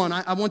number one.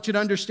 I want you to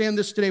understand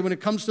this today. When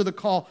it comes to the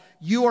call,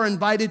 you are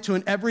invited to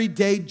an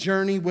everyday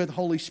journey with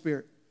Holy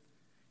Spirit.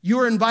 You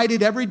are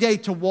invited every day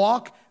to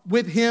walk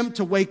with Him,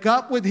 to wake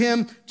up with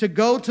Him, to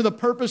go to the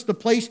purpose, the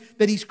place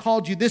that He's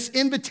called you. This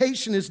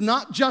invitation is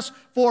not just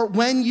for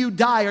when you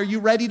die. Are you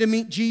ready to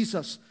meet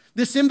Jesus?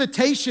 This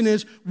invitation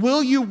is,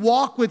 will you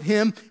walk with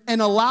Him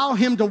and allow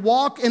Him to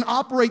walk and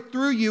operate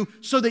through you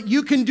so that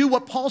you can do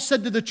what Paul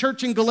said to the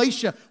church in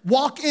Galatia,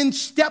 walk in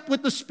step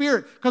with the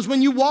Spirit. Because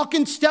when you walk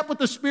in step with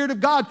the Spirit of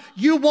God,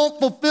 you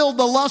won't fulfill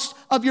the lust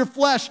of your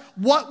flesh.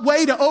 What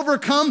way to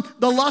overcome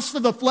the lust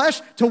of the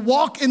flesh? To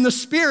walk in the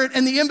Spirit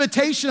and the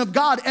invitation of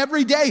God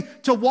every day,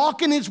 to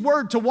walk in His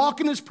Word, to walk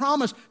in His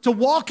promise, to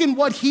walk in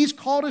what He's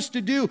called us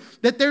to do,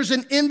 that there's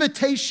an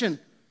invitation.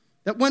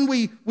 That when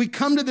we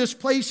come to this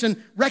place and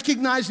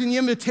recognizing the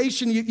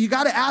invitation, you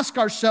got to ask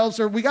ourselves,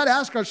 or we got to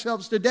ask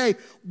ourselves today,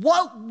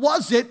 what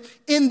was it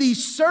in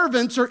these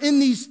servants or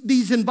in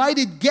these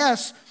invited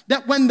guests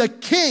that when the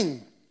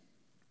king,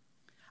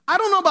 I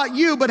don't know about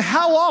you, but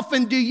how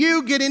often do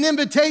you get an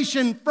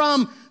invitation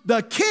from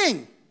the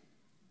king?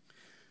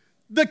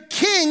 The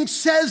king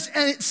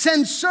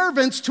sends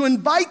servants to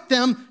invite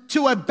them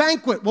to a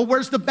banquet. Well,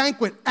 where's the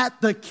banquet?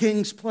 At the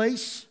king's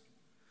place.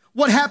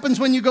 What happens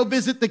when you go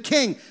visit the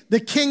king? The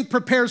king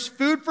prepares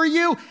food for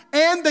you,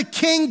 and the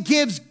king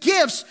gives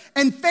gifts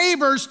and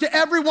favors to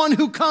everyone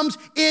who comes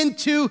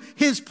into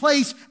his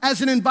place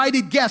as an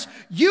invited guest.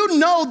 You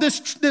know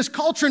this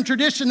culture and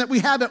tradition that we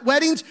have at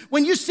weddings.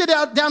 When you sit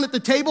down at the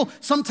table,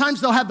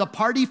 sometimes they'll have the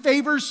party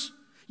favors.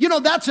 You know,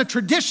 that's a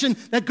tradition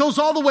that goes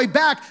all the way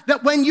back,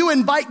 that when you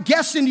invite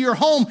guests into your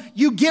home,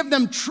 you give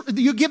them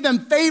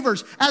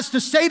favors as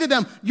to say to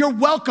them, you're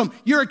welcome,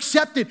 you're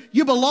accepted,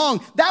 you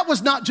belong. That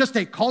was not just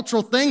a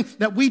cultural thing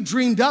that we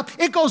dreamed up.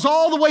 It goes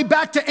all the way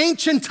back to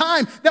ancient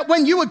time, that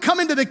when you would come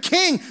into the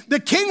king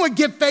would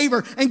give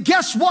favor. And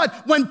guess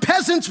what? When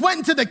peasants went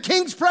into the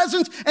king's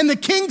presence and the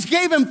kings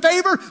gave him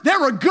favor, there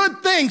were good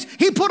things.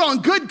 He put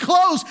on good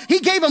clothes. He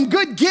gave them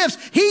good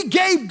gifts. He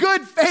gave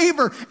good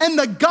favor. And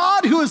the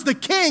God who is the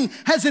king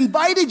has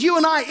invited you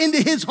and I into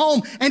his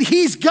home, and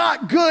he's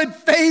got good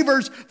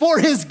favors for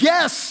his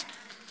guests.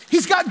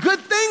 He's got good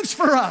things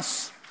for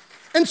us.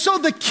 And so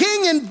the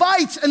king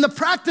invites, and the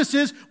practice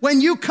is when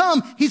you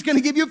come, he's going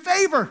to give you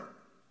favor.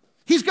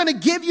 He's going to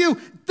give you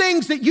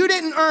things that you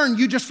didn't earn.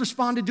 You just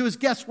responded to his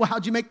guests. Well,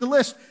 how'd you make the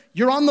list?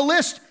 You're on the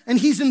list, and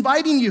he's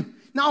inviting you.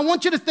 Now, I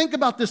want you to think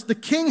about this. The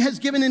king has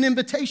given an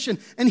invitation,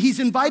 and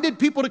he's invited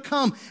people to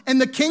come. And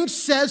the king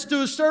says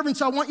to his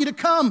servants, I want you to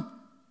come.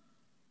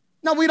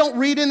 Now, we don't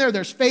read in there,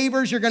 there's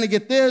favors, you're going to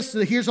get this,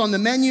 here's on the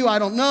menu, I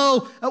don't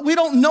know. We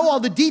don't know all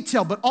the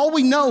detail, but all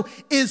we know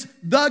is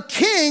the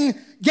king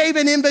gave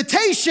an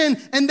invitation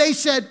and they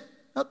said,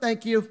 "No,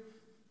 thank you."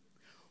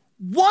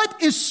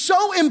 What is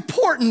so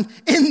important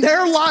in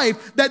their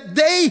life that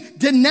they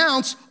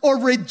denounced or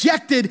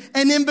rejected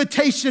an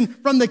invitation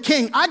from the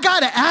king? I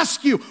gotta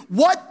ask you,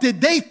 what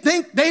did they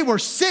think they were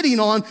sitting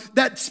on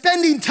that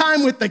spending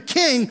time with the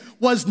king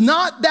was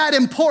not that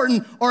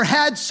important or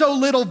had so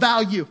little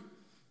value?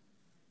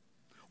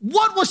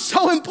 What was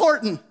so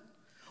important?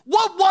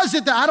 What was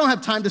it that I don't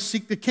have time to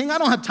seek the king? I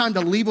don't have time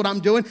to leave what I'm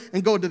doing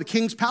and go to the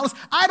king's palace.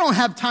 I don't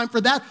have time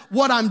for that.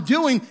 What I'm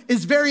doing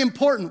is very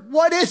important.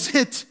 What is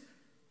it?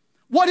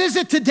 What is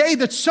it today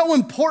that's so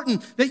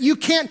important that you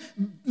can't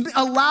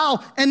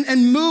allow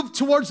and move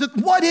towards it?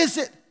 What is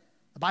it?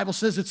 The Bible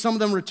says that some of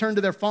them returned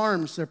to their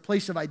farms, their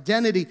place of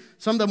identity.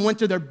 Some of them went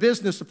to their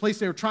business, the place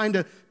they were trying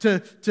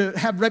to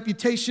have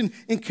reputation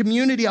in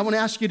community. I want to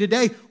ask you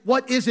today,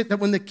 what is it that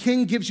when the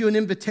king gives you an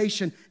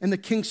invitation and the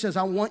king says,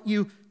 "I want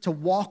you to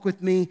walk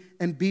with me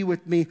and be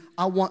with me.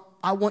 I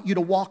want you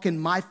to walk in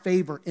my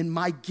favor, in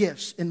my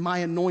gifts, in my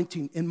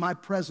anointing, in my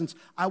presence.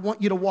 I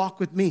want you to walk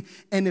with me."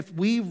 And if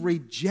we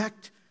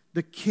reject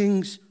the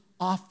king's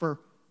offer,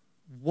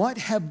 what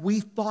have we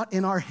thought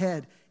in our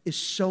head is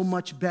so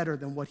much better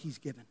than what he's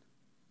given?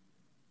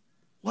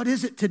 What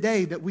is it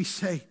today that we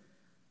say,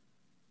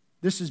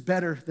 this is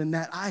better than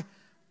that?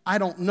 I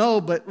don't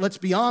know, but let's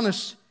be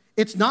honest.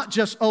 It's not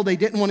just, they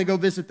didn't want to go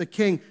visit the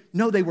king.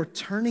 No, they were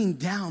turning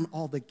down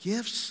all the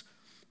gifts,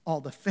 all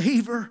the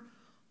favor,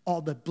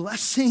 all the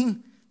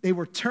blessing. They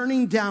were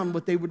turning down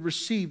what they would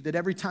receive that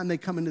every time they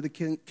come into the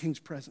king's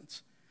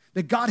presence.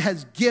 That God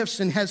has gifts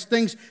and has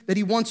things that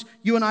he wants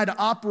you and I to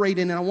operate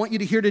in. And I want you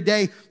to hear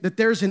today that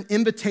there's an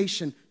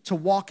invitation to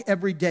walk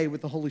every day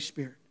with the Holy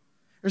Spirit.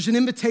 There's an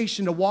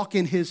invitation to walk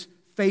in his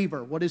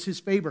favor. What is his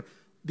favor?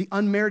 The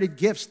unmerited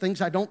gifts,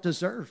 things I don't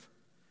deserve.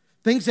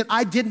 Things that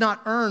I did not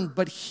earn,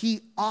 but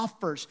he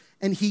offers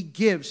and he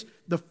gives.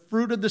 The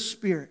fruit of the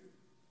Spirit,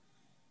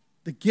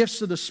 the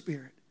gifts of the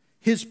Spirit,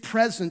 his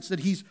presence that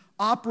he's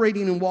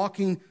operating and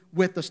walking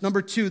with us.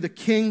 Number two, the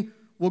kingdom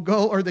will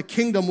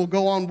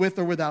go on with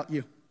or without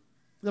you.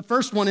 The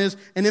first one is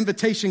an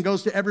invitation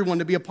goes to everyone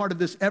to be a part of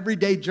this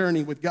everyday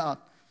journey with God.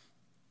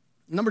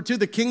 Number two,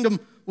 the kingdom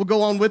will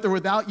go on with or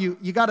without you.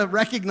 You got to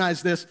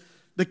recognize this.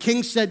 The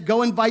king said,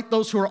 "Go invite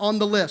those who are on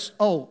the list."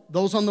 Oh,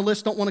 those on the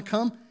list don't want to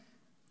come?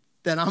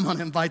 Then I'm going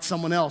to invite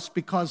someone else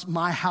because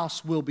my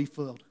house will be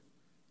filled.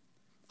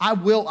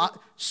 God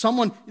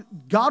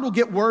will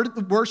get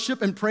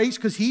worship and praise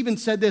because he even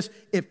said this,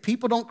 if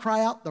people don't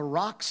cry out, the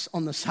rocks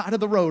on the side of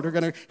the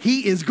road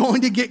he is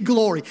going to get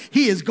glory.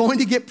 He is going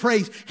to get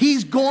praise.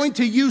 He's going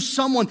to use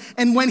someone.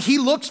 And when he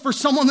looks for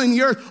someone in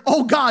the earth,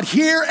 "Oh God,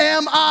 here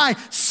am I.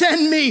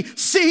 Send me,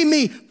 see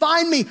me,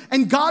 find me."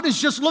 And God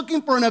is just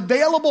looking for an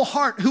available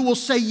heart who will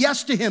say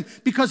yes to him,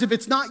 because if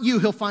it's not you,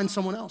 he'll find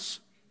someone else.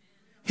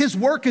 His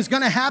work is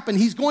going to happen.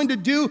 He's going to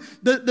do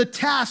the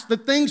tasks, the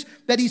things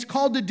that he's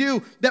called to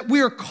do, that we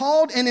are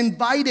called and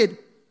invited,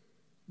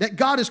 that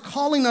God is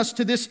calling us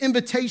to this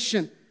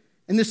invitation.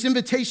 And this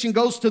invitation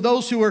goes to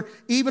those who are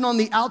even on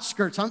the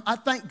outskirts. I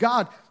thank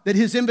God that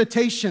his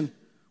invitation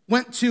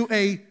went to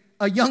a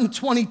young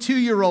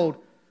 22-year-old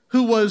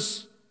who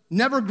was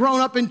never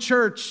grown up in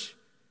church,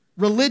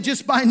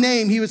 religious by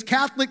name. He was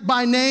Catholic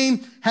by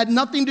name, had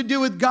nothing to do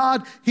with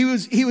God. He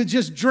was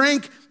just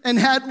drank and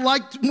had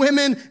liked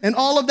women and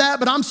all of that.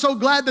 But I'm so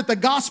glad that the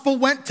gospel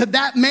went to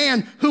that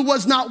man who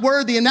was not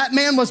worthy. And that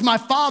man was my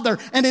father.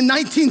 And in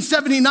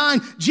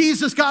 1979,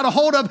 Jesus got a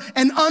hold of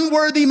an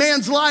unworthy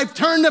man's life,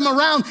 turned him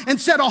around and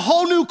set a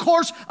whole new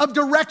course of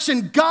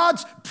direction.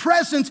 God's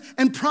presence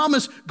and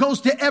promise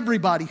goes to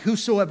everybody,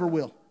 whosoever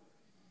will.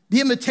 The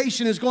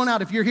invitation is going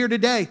out. If you're here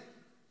today,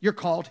 you're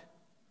called.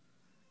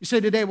 You say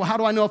today, "Well, how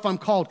do I know if I'm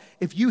called?"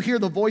 If you hear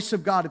the voice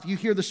of God, if you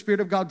hear the Spirit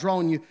of God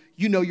drawing you,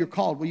 you know you're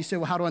called. Well, you say,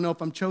 "Well, how do I know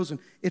if I'm chosen?"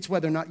 It's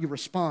whether or not you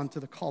respond to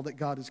the call that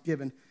God has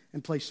given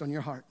and placed on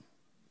your heart.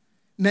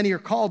 Many are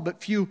called, but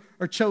few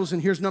are chosen.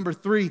 Here's number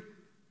three.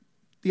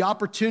 The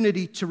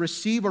opportunity to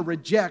receive or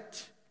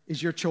reject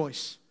is your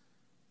choice.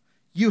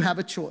 You have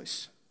a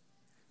choice.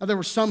 Now, there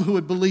were some who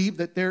would believe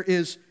that there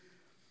is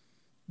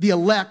the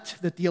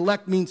elect, that the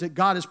elect means that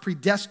God is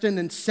predestined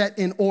and set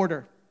in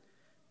order.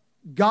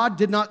 God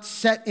did not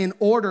set in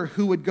order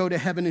who would go to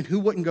heaven and who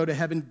wouldn't go to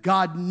heaven.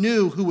 God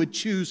knew who would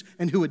choose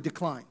and who would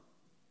decline.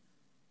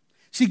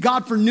 See,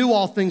 God foreknew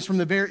all things from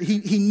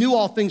He knew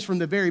all things from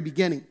the very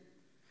beginning.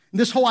 And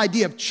this whole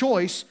idea of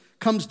choice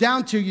comes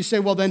down to, you say,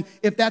 well, then,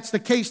 if that's the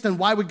case, then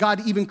why would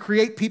God even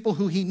create people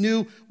who he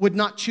knew would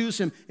not choose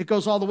him? It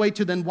goes all the way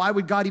to, then why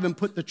would God even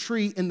put the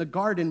tree in the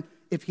garden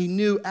if he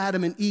knew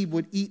Adam and Eve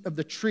would eat of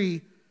the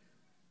tree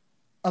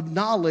of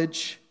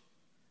knowledge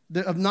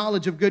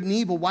of good and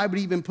evil? Why would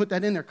he even put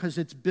that in there? Because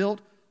it's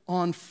built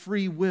on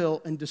free will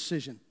and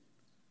decision.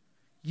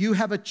 You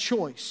have a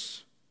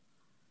choice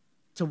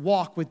to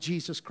walk with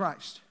Jesus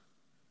Christ.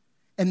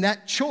 And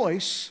that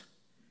choice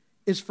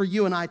is for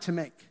you and I to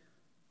make.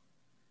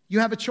 You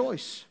have a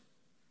choice.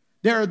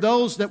 There are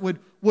those that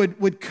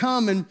would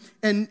come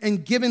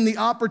and given the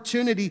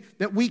opportunity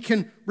that we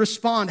can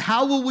respond.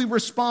 How will we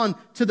respond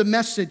to the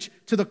message,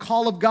 to the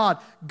call of God?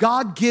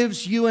 God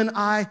gives you and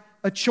I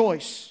a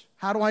choice.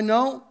 How do I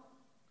know?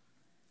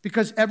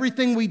 Because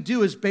everything we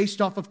do is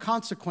based off of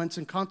consequence,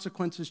 and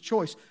consequence is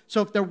choice.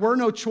 So if there were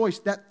no choice,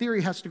 that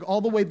theory has to go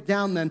all the way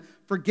down then.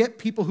 Forget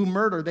people who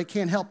murder. They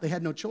can't help. They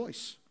had no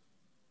choice.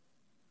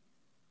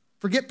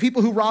 Forget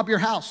people who rob your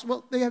house.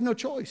 Well, they have no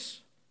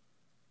choice.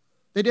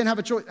 They didn't have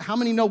a choice. How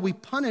many know we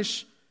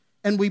punish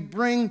and we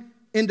bring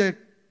into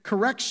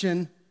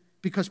correction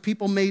because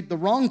people made the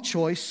wrong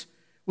choice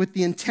with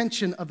the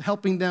intention of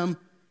helping them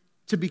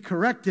to be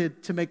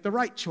corrected to make the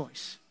right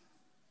choice?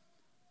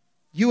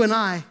 You and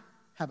I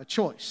have a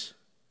choice.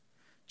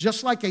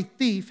 Just like a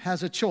thief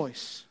has a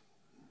choice,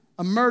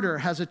 a murderer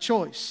has a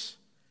choice,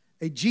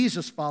 a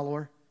Jesus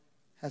follower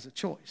has a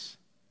choice.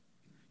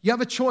 You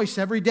have a choice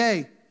every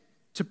day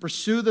to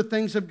pursue the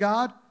things of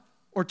God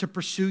or to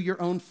pursue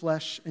your own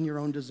flesh and your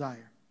own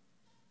desire.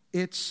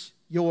 It's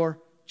your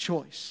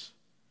choice.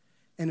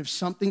 And if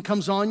something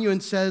comes on you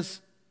and says,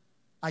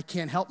 I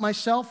can't help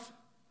myself,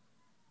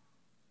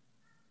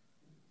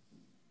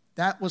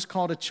 that was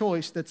called a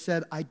choice that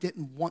said, I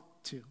didn't want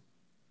to.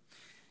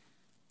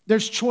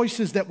 There's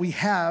choices that we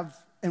have,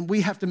 and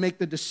we have to make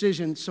the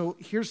decision. So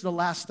here's the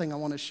last thing I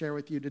want to share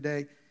with you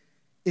today,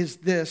 is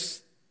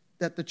this,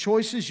 that the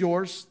choice is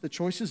yours, the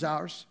choice is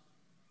ours.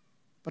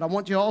 But I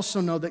want you to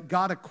also know that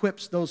God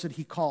equips those that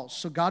he calls.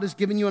 So God has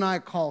given you and I a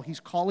call.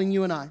 He's calling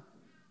you and I.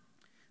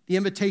 The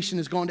invitation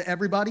is going to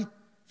everybody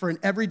for an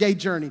everyday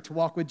journey to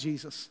walk with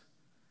Jesus.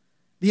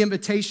 The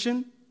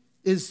invitation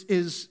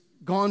is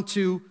gone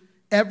to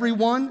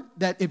everyone,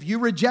 that if you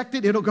reject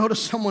it, it'll go to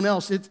someone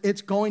else.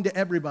 It's going to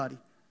everybody.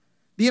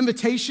 The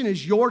invitation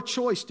is your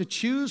choice to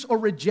choose or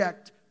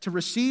reject, to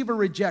receive or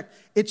reject.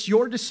 It's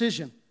your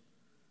decision.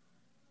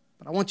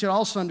 But I want you to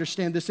also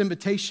understand this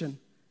invitation,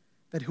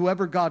 that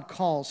whoever God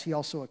calls, he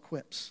also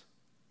equips.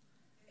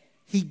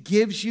 He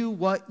gives you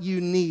what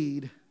you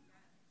need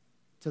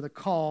to the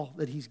call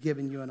that he's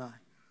given you and I.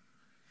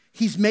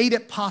 He's made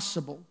it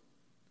possible.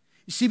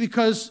 You see,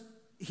 because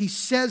he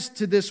says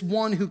to this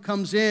one who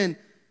comes in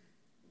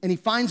and he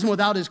finds him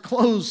without his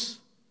clothes,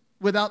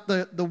 without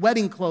the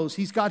wedding clothes.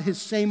 He's got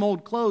his same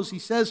old clothes. He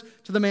says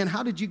to the man,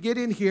 how did you get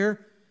in here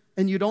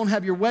and you don't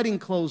have your wedding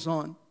clothes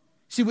on?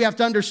 See, we have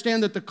to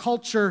understand that the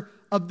culture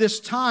of this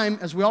time,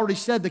 as we already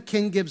said, the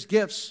king gives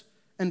gifts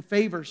and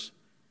favors.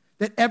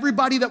 That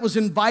everybody that was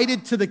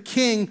invited to the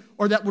king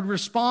or that would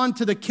respond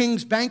to the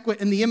king's banquet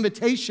and the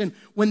invitation,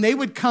 when they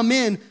would come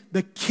in,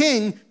 the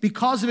king,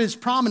 because of his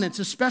prominence,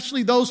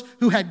 especially those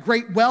who had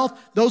great wealth,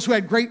 those who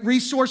had great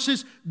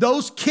resources,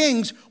 those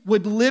kings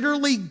would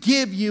literally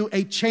give you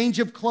a change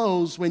of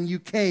clothes when you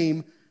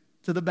came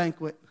to the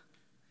banquet.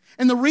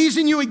 And the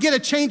reason you would get a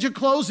change of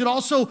clothes, it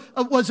also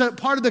was a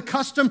part of the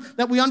custom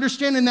that we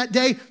understand in that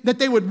day, that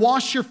they would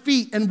wash your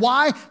feet. And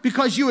why?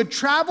 Because you would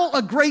travel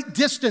a great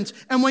distance.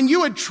 And when you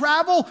would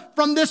travel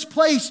from this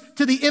place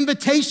to the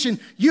invitation,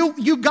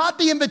 you got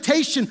the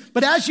invitation,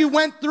 but as you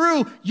went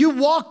through, you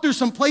walked through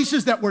some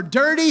places that were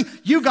dirty,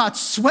 you got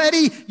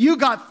sweaty, you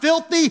got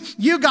filthy,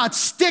 you got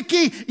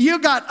sticky, you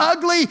got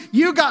ugly,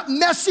 you got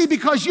messy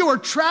because you were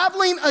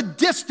traveling a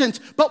distance.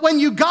 But when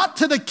you got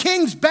to the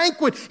king's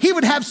banquet, he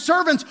would have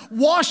servants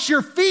wash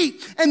your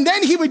feet, and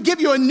then he would give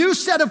you a new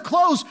set of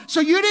clothes, so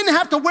you didn't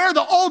have to wear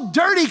the old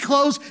dirty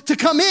clothes to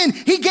come in.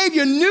 He gave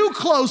you new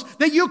clothes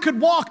that you could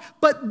walk.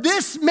 But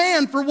this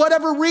man, for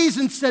whatever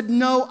reason, said,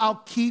 no,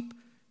 I'll keep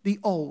the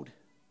old.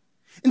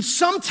 And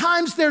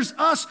sometimes there's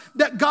us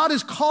that God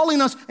is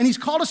calling us, and he's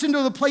called us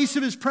into the place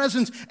of his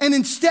presence, and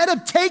instead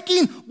of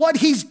taking what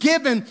he's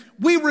given,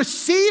 we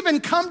receive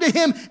and come to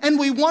him and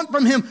we want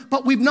from him,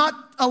 but we've not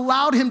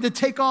allowed him to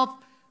take off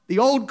the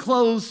old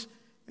clothes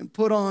and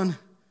put on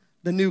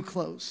the new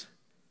clothes.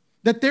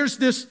 That there's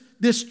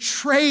this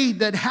trade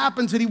that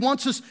happens, that he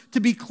wants us to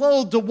be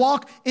clothed, to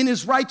walk in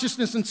his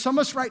righteousness. And some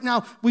of us right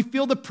now, we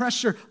feel the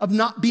pressure of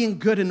not being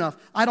good enough.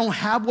 I don't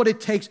have what it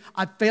takes.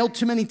 I've failed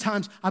too many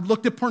times. I've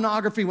looked at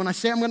pornography. When I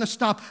say I'm going to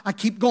stop, I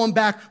keep going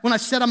back. When I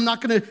said I'm not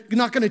going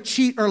to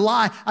cheat or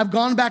lie, I've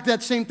gone back to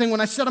that same thing.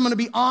 When I said I'm going to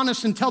be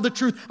honest and tell the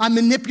truth, I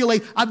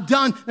manipulate. I've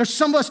done. There's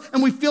some of us,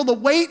 and we feel the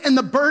weight and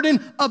the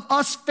burden of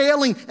us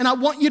failing. And I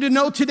want you to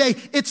know today,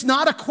 it's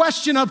not a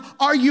question of,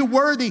 are you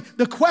worthy?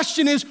 The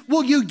question is,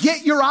 will you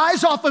get your eyes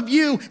off of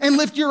you and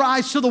lift your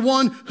eyes to the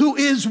one who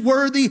is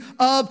worthy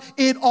of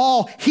it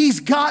all?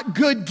 He's got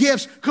good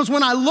gifts, because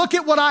when I look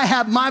at what I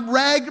have,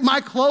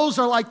 my clothes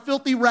are like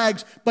filthy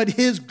rags, but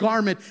his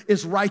garment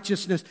is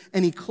righteousness,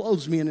 and he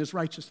clothes me in his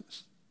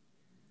righteousness.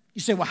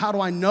 You say, well, how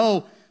do I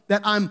know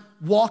that I'm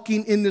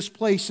walking in this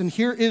place? And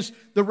here is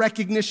the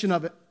recognition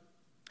of it.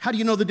 How do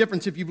you know the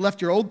difference if you've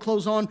left your old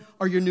clothes on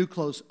or your new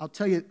clothes? I'll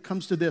tell you, it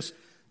comes to this: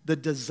 the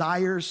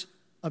desires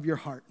of your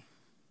heart.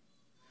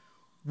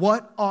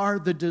 What are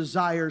the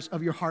desires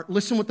of your heart?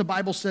 Listen what the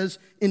Bible says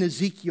in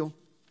Ezekiel.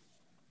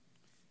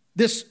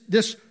 This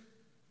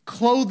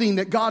clothing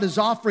that God is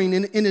offering.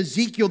 In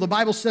Ezekiel, the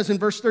Bible says in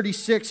verse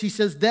 36, he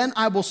says, then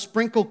I will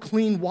sprinkle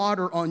clean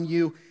water on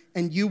you,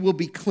 and you will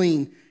be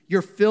clean.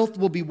 Your filth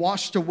will be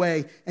washed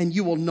away, and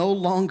you will no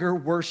longer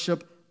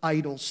worship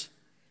idols.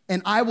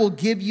 And I will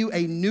give you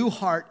a new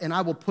heart, and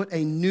I will put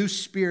a new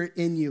spirit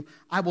in you.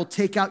 I will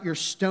take out your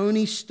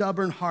stony,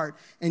 stubborn heart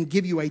and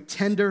give you a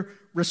tender,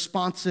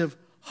 responsive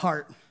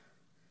heart.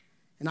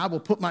 And I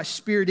will put my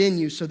spirit in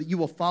you so that you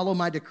will follow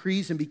my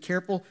decrees and be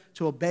careful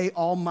to obey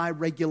all my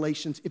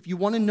regulations. If you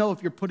want to know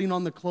if you're putting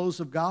on the clothes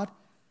of God,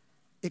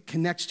 it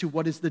connects to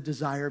what is the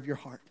desire of your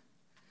heart.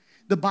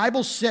 The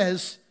Bible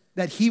says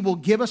that he will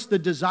give us the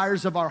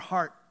desires of our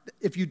heart.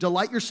 If you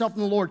delight yourself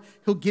in the Lord,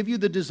 he'll give you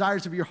the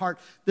desires of your heart.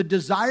 The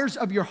desires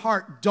of your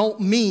heart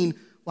don't mean,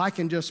 well, I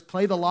can just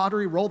play the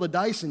lottery, roll the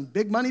dice, and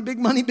big money, big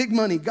money, big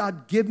money.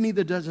 God, give me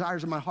the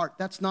desires of my heart.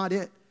 That's not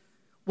it.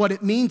 What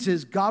it means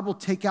is God will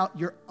take out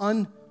your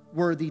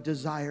unworthy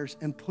desires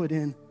and put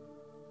in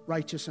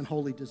righteous and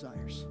holy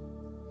desires.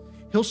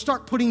 He'll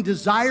start putting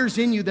desires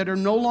in you that are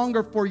no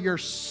longer for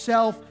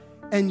yourself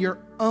and your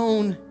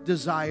own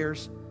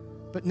desires,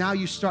 but now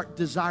you start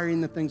desiring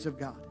the things of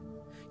God.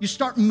 You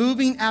start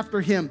moving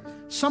after him.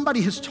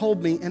 Somebody has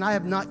told me, and I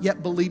have not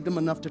yet believed him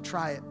enough to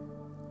try it.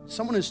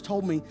 Someone has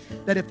told me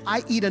that if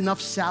I eat enough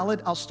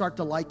salad, I'll start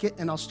to like it,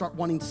 and I'll start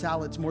wanting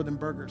salads more than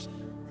burgers.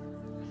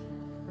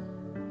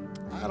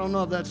 I don't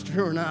know if that's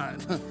true or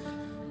not.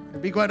 To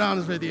be quite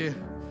honest with you,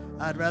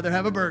 I'd rather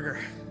have a burger.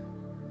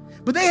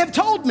 But they have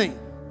told me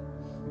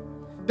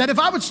that if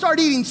I would start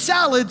eating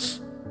salads,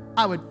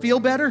 I would feel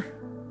better.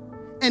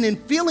 And in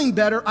feeling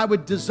better, I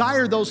would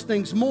desire those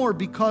things more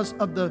because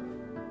of the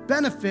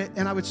benefit,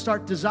 and I would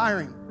start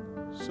desiring.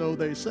 So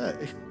they say.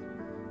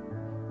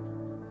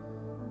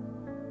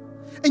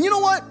 And you know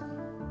what?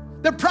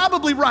 They're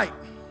probably right.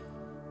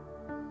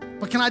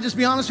 But can I just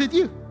be honest with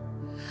you?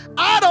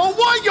 I don't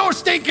want your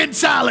stinking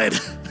salad.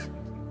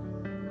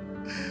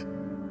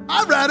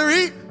 I'd rather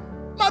eat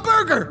my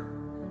burger.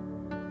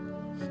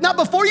 Now,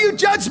 before you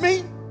judge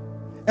me,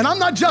 and I'm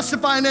not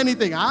justifying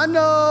anything. I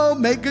know,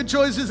 make good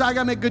choices. I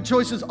got to make good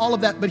choices, all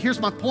of that. But here's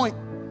my point.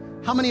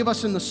 How many of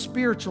us in the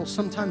spiritual,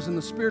 sometimes in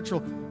the spiritual,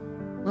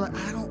 we're like,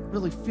 I don't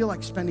really feel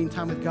like spending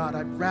time with God.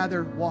 I'd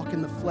rather walk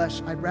in the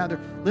flesh.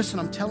 Listen,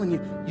 I'm telling you,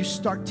 you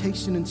start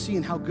tasting and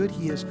seeing how good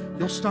he is.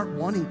 You'll start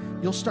wanting,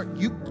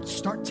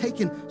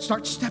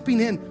 start stepping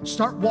in,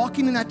 start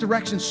walking in that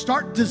direction,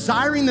 start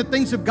desiring the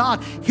things of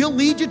God. He'll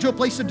lead you to a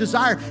place of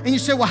desire. And you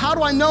say, well, how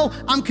do I know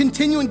I'm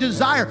continuing to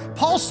desire?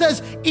 Paul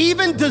says,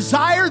 even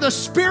desire the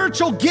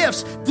spiritual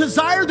gifts,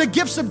 desire the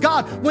gifts of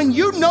God. When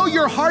you know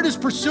your heart is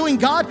pursuing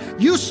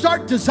God, you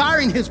start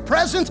desiring his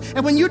presence.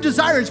 And when you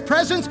desire his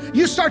presence,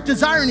 you start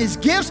desiring his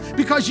gifts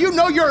because you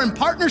know you're in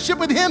partnership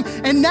with him.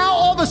 And now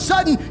all of a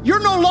sudden, you're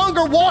no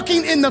longer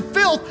walking in the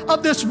filth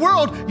of this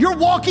world. You're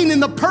walking in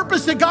the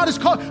purpose that God has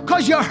called,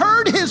 because you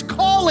heard his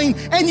calling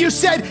and you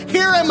said,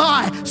 here am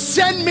I,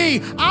 send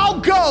me. I'll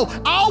go,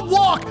 I'll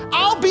walk,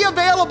 I'll be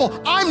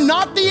available. I'm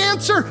not the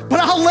answer, but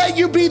I'll let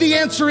you be the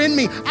answer in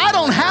me. I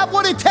don't have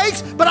what it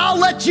takes, but I'll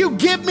let you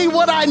give me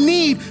what I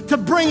need to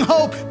bring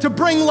hope, to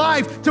bring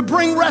life, to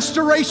bring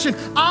restoration.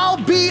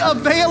 I'll be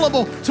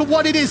available to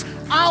what it is.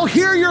 I'll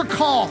hear your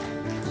call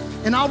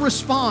and I'll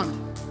respond.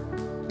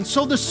 And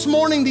so this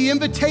morning, the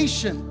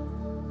invitation,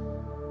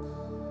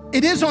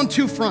 it is on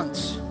two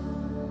fronts.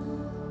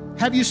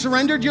 Have you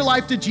surrendered your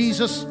life to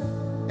Jesus,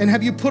 and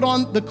have you put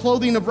on the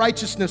clothing of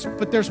righteousness?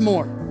 But there's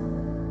more.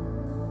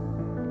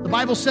 The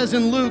Bible says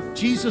in Luke,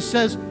 Jesus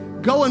says,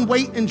 go and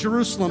wait in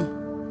Jerusalem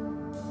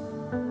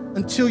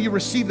until you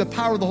receive the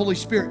power of the Holy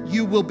Spirit.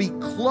 You will be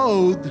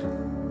clothed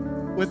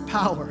with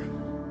power.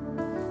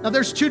 Now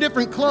there's two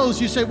different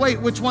clothes. You say,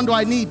 wait, which one do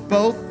I need?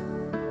 Both.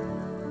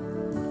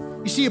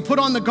 You see, you put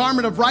on the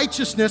garment of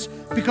righteousness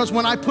because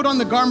when I put on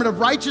the garment of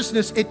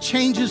righteousness, it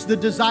changes the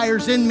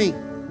desires in me.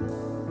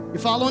 You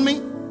following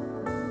me?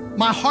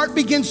 My heart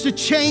begins to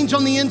change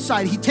on the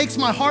inside. He takes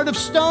my heart of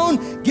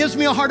stone, gives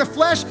me a heart of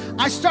flesh.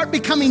 I start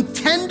becoming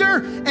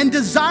tender and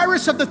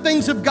desirous of the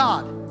things of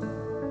God.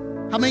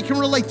 How many can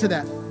relate to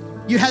that?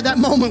 You had that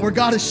moment where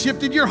God has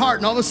shifted your heart,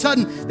 and all of a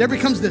sudden there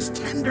becomes this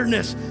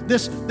tenderness,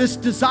 this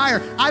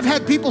desire. I've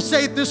had people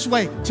say it this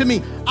way to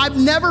me: I've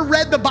never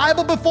read the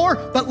Bible before,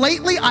 but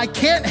lately I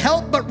can't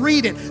help but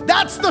read it.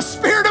 That's the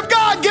Spirit of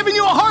God giving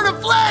you a heart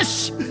of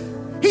flesh.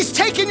 He's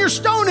taking your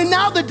stone, and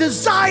now the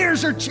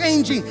desires are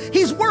changing.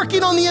 He's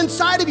working on the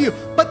inside of you,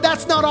 but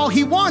that's not all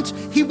he wants.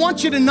 He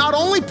wants you to not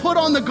only put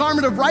on the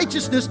garment of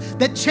righteousness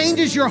that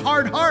changes your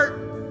hard heart,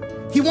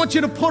 he wants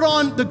you to put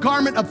on the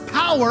garment of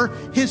power,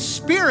 his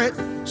Spirit,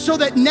 so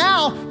that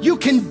now you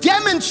can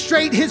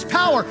demonstrate his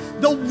power.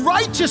 The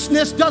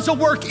righteousness does a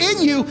work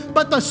in you,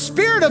 but the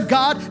Spirit of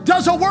God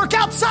does a work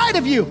outside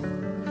of you.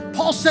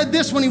 Paul said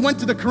this when he went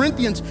to the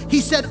Corinthians. He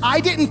said, I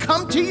didn't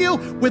come to you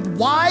with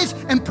wise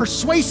and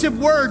persuasive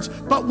words,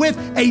 but with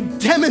a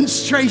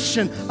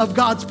demonstration of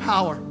God's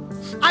power.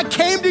 I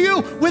came to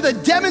you with a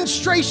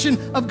demonstration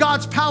of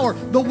God's power.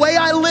 The way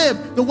I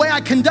lived, the way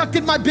I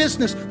conducted my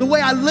business, the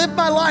way I lived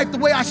my life, the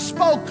way I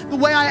spoke, the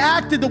way I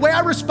acted, the way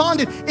I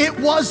responded. It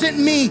wasn't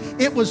me.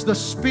 It was the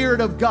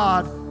Spirit of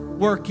God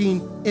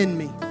working in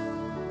me.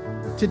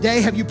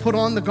 Today, have you put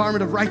on the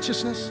garment of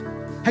righteousness?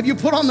 Have you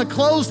put on the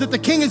clothes that the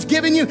King has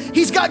given you?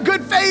 He's got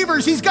good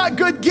favors. He's got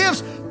good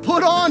gifts.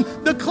 Put on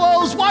the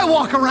clothes. Why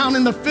walk around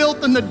in the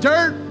filth and the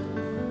dirt?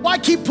 Why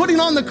keep putting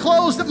on the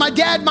clothes that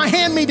my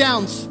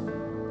hand-me-downs?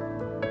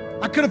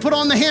 I could have put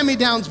on the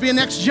hand-me-downs, be a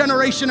next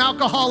generation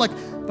alcoholic,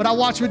 but I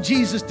watched what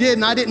Jesus did,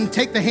 and I didn't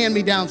take the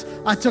hand-me-downs.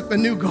 I took the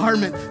new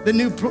garment, the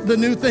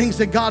new things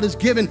that God has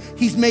given.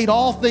 He's made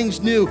all things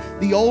new.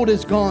 The old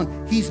is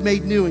gone. He's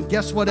made new. And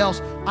guess what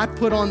else? I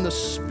put on the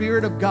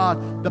Spirit of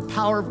God, the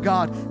power of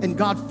God, and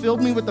God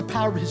filled me with the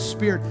power of His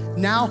Spirit.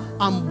 Now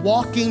I'm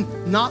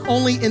walking not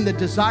only in the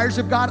desires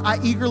of God,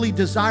 I eagerly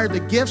desire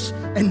the gifts,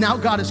 and now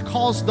God has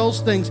caused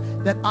those things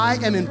that I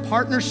am in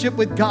partnership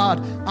with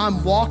God.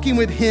 I'm walking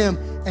with Him,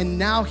 and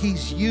now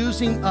He's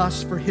using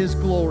us for His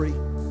glory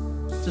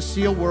to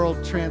see a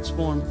world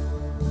transformed.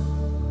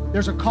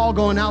 There's a call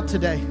going out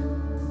today.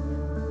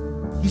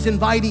 He's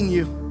inviting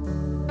you.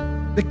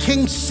 The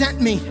King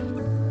sent me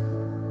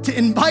to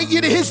invite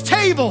you to His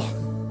table.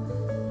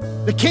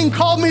 The King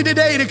called me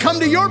today to come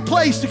to your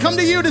place, to come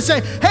to you to say,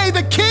 hey,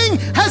 the King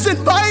has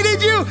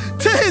invited you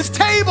to His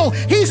table.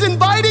 He's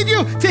invited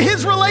you to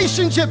His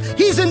relationship.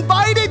 He's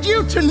invited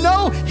you to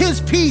know His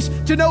peace,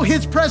 to know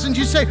His presence.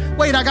 You say,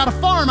 wait, I got a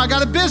farm, I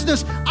got a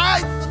business.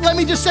 Let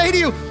me just say to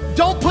you,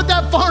 don't put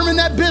that farm and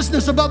that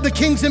business above the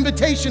King's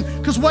invitation,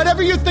 because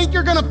whatever you think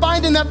you're gonna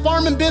find in that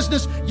farm and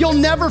business, you'll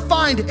never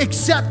find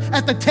except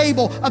at the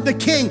table of the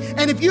King.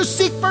 And if you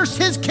seek first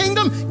His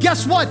kingdom,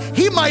 guess what?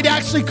 He might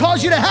actually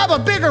cause you to have a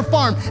bigger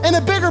farm and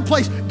a bigger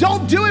place.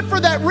 Don't do it for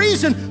that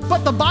reason,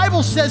 but the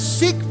Bible says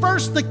seek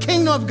first the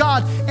kingdom of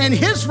God and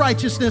His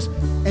righteousness,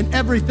 and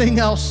everything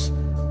else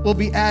will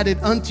be added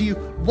unto you.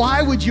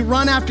 Why would you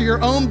run after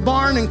your own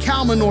barn and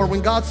cow manure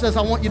when God says,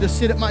 I want you to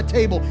sit at my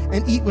table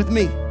and eat with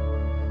me?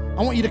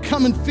 I want you to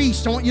come and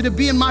feast. I want you to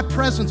be in my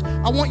presence.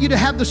 I want you to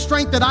have the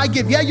strength that I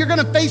give. Yeah, you're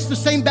gonna face the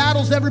same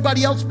battles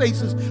everybody else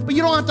faces, but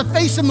you don't have to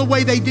face them the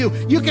way they do.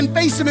 You can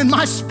face them in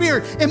my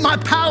spirit, in my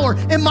power,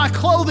 in my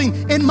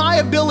clothing, in my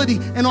ability.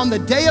 And on the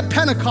day of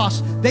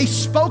Pentecost, they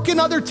spoke in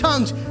other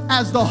tongues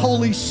as the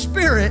Holy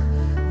Spirit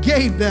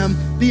gave them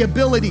the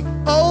ability.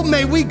 Oh,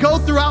 may we go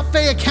throughout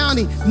Fayette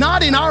County,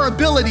 not in our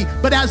ability,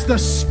 but as the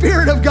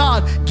Spirit of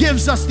God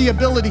gives us the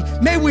ability.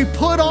 May we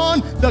put on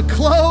the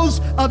clothes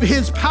of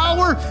His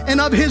power and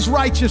of His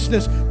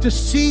righteousness to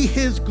see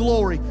His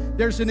glory.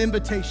 There's an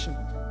invitation.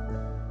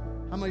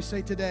 How many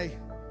say today,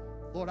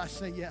 Lord, I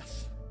say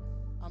yes.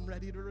 I'm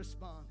ready to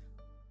respond.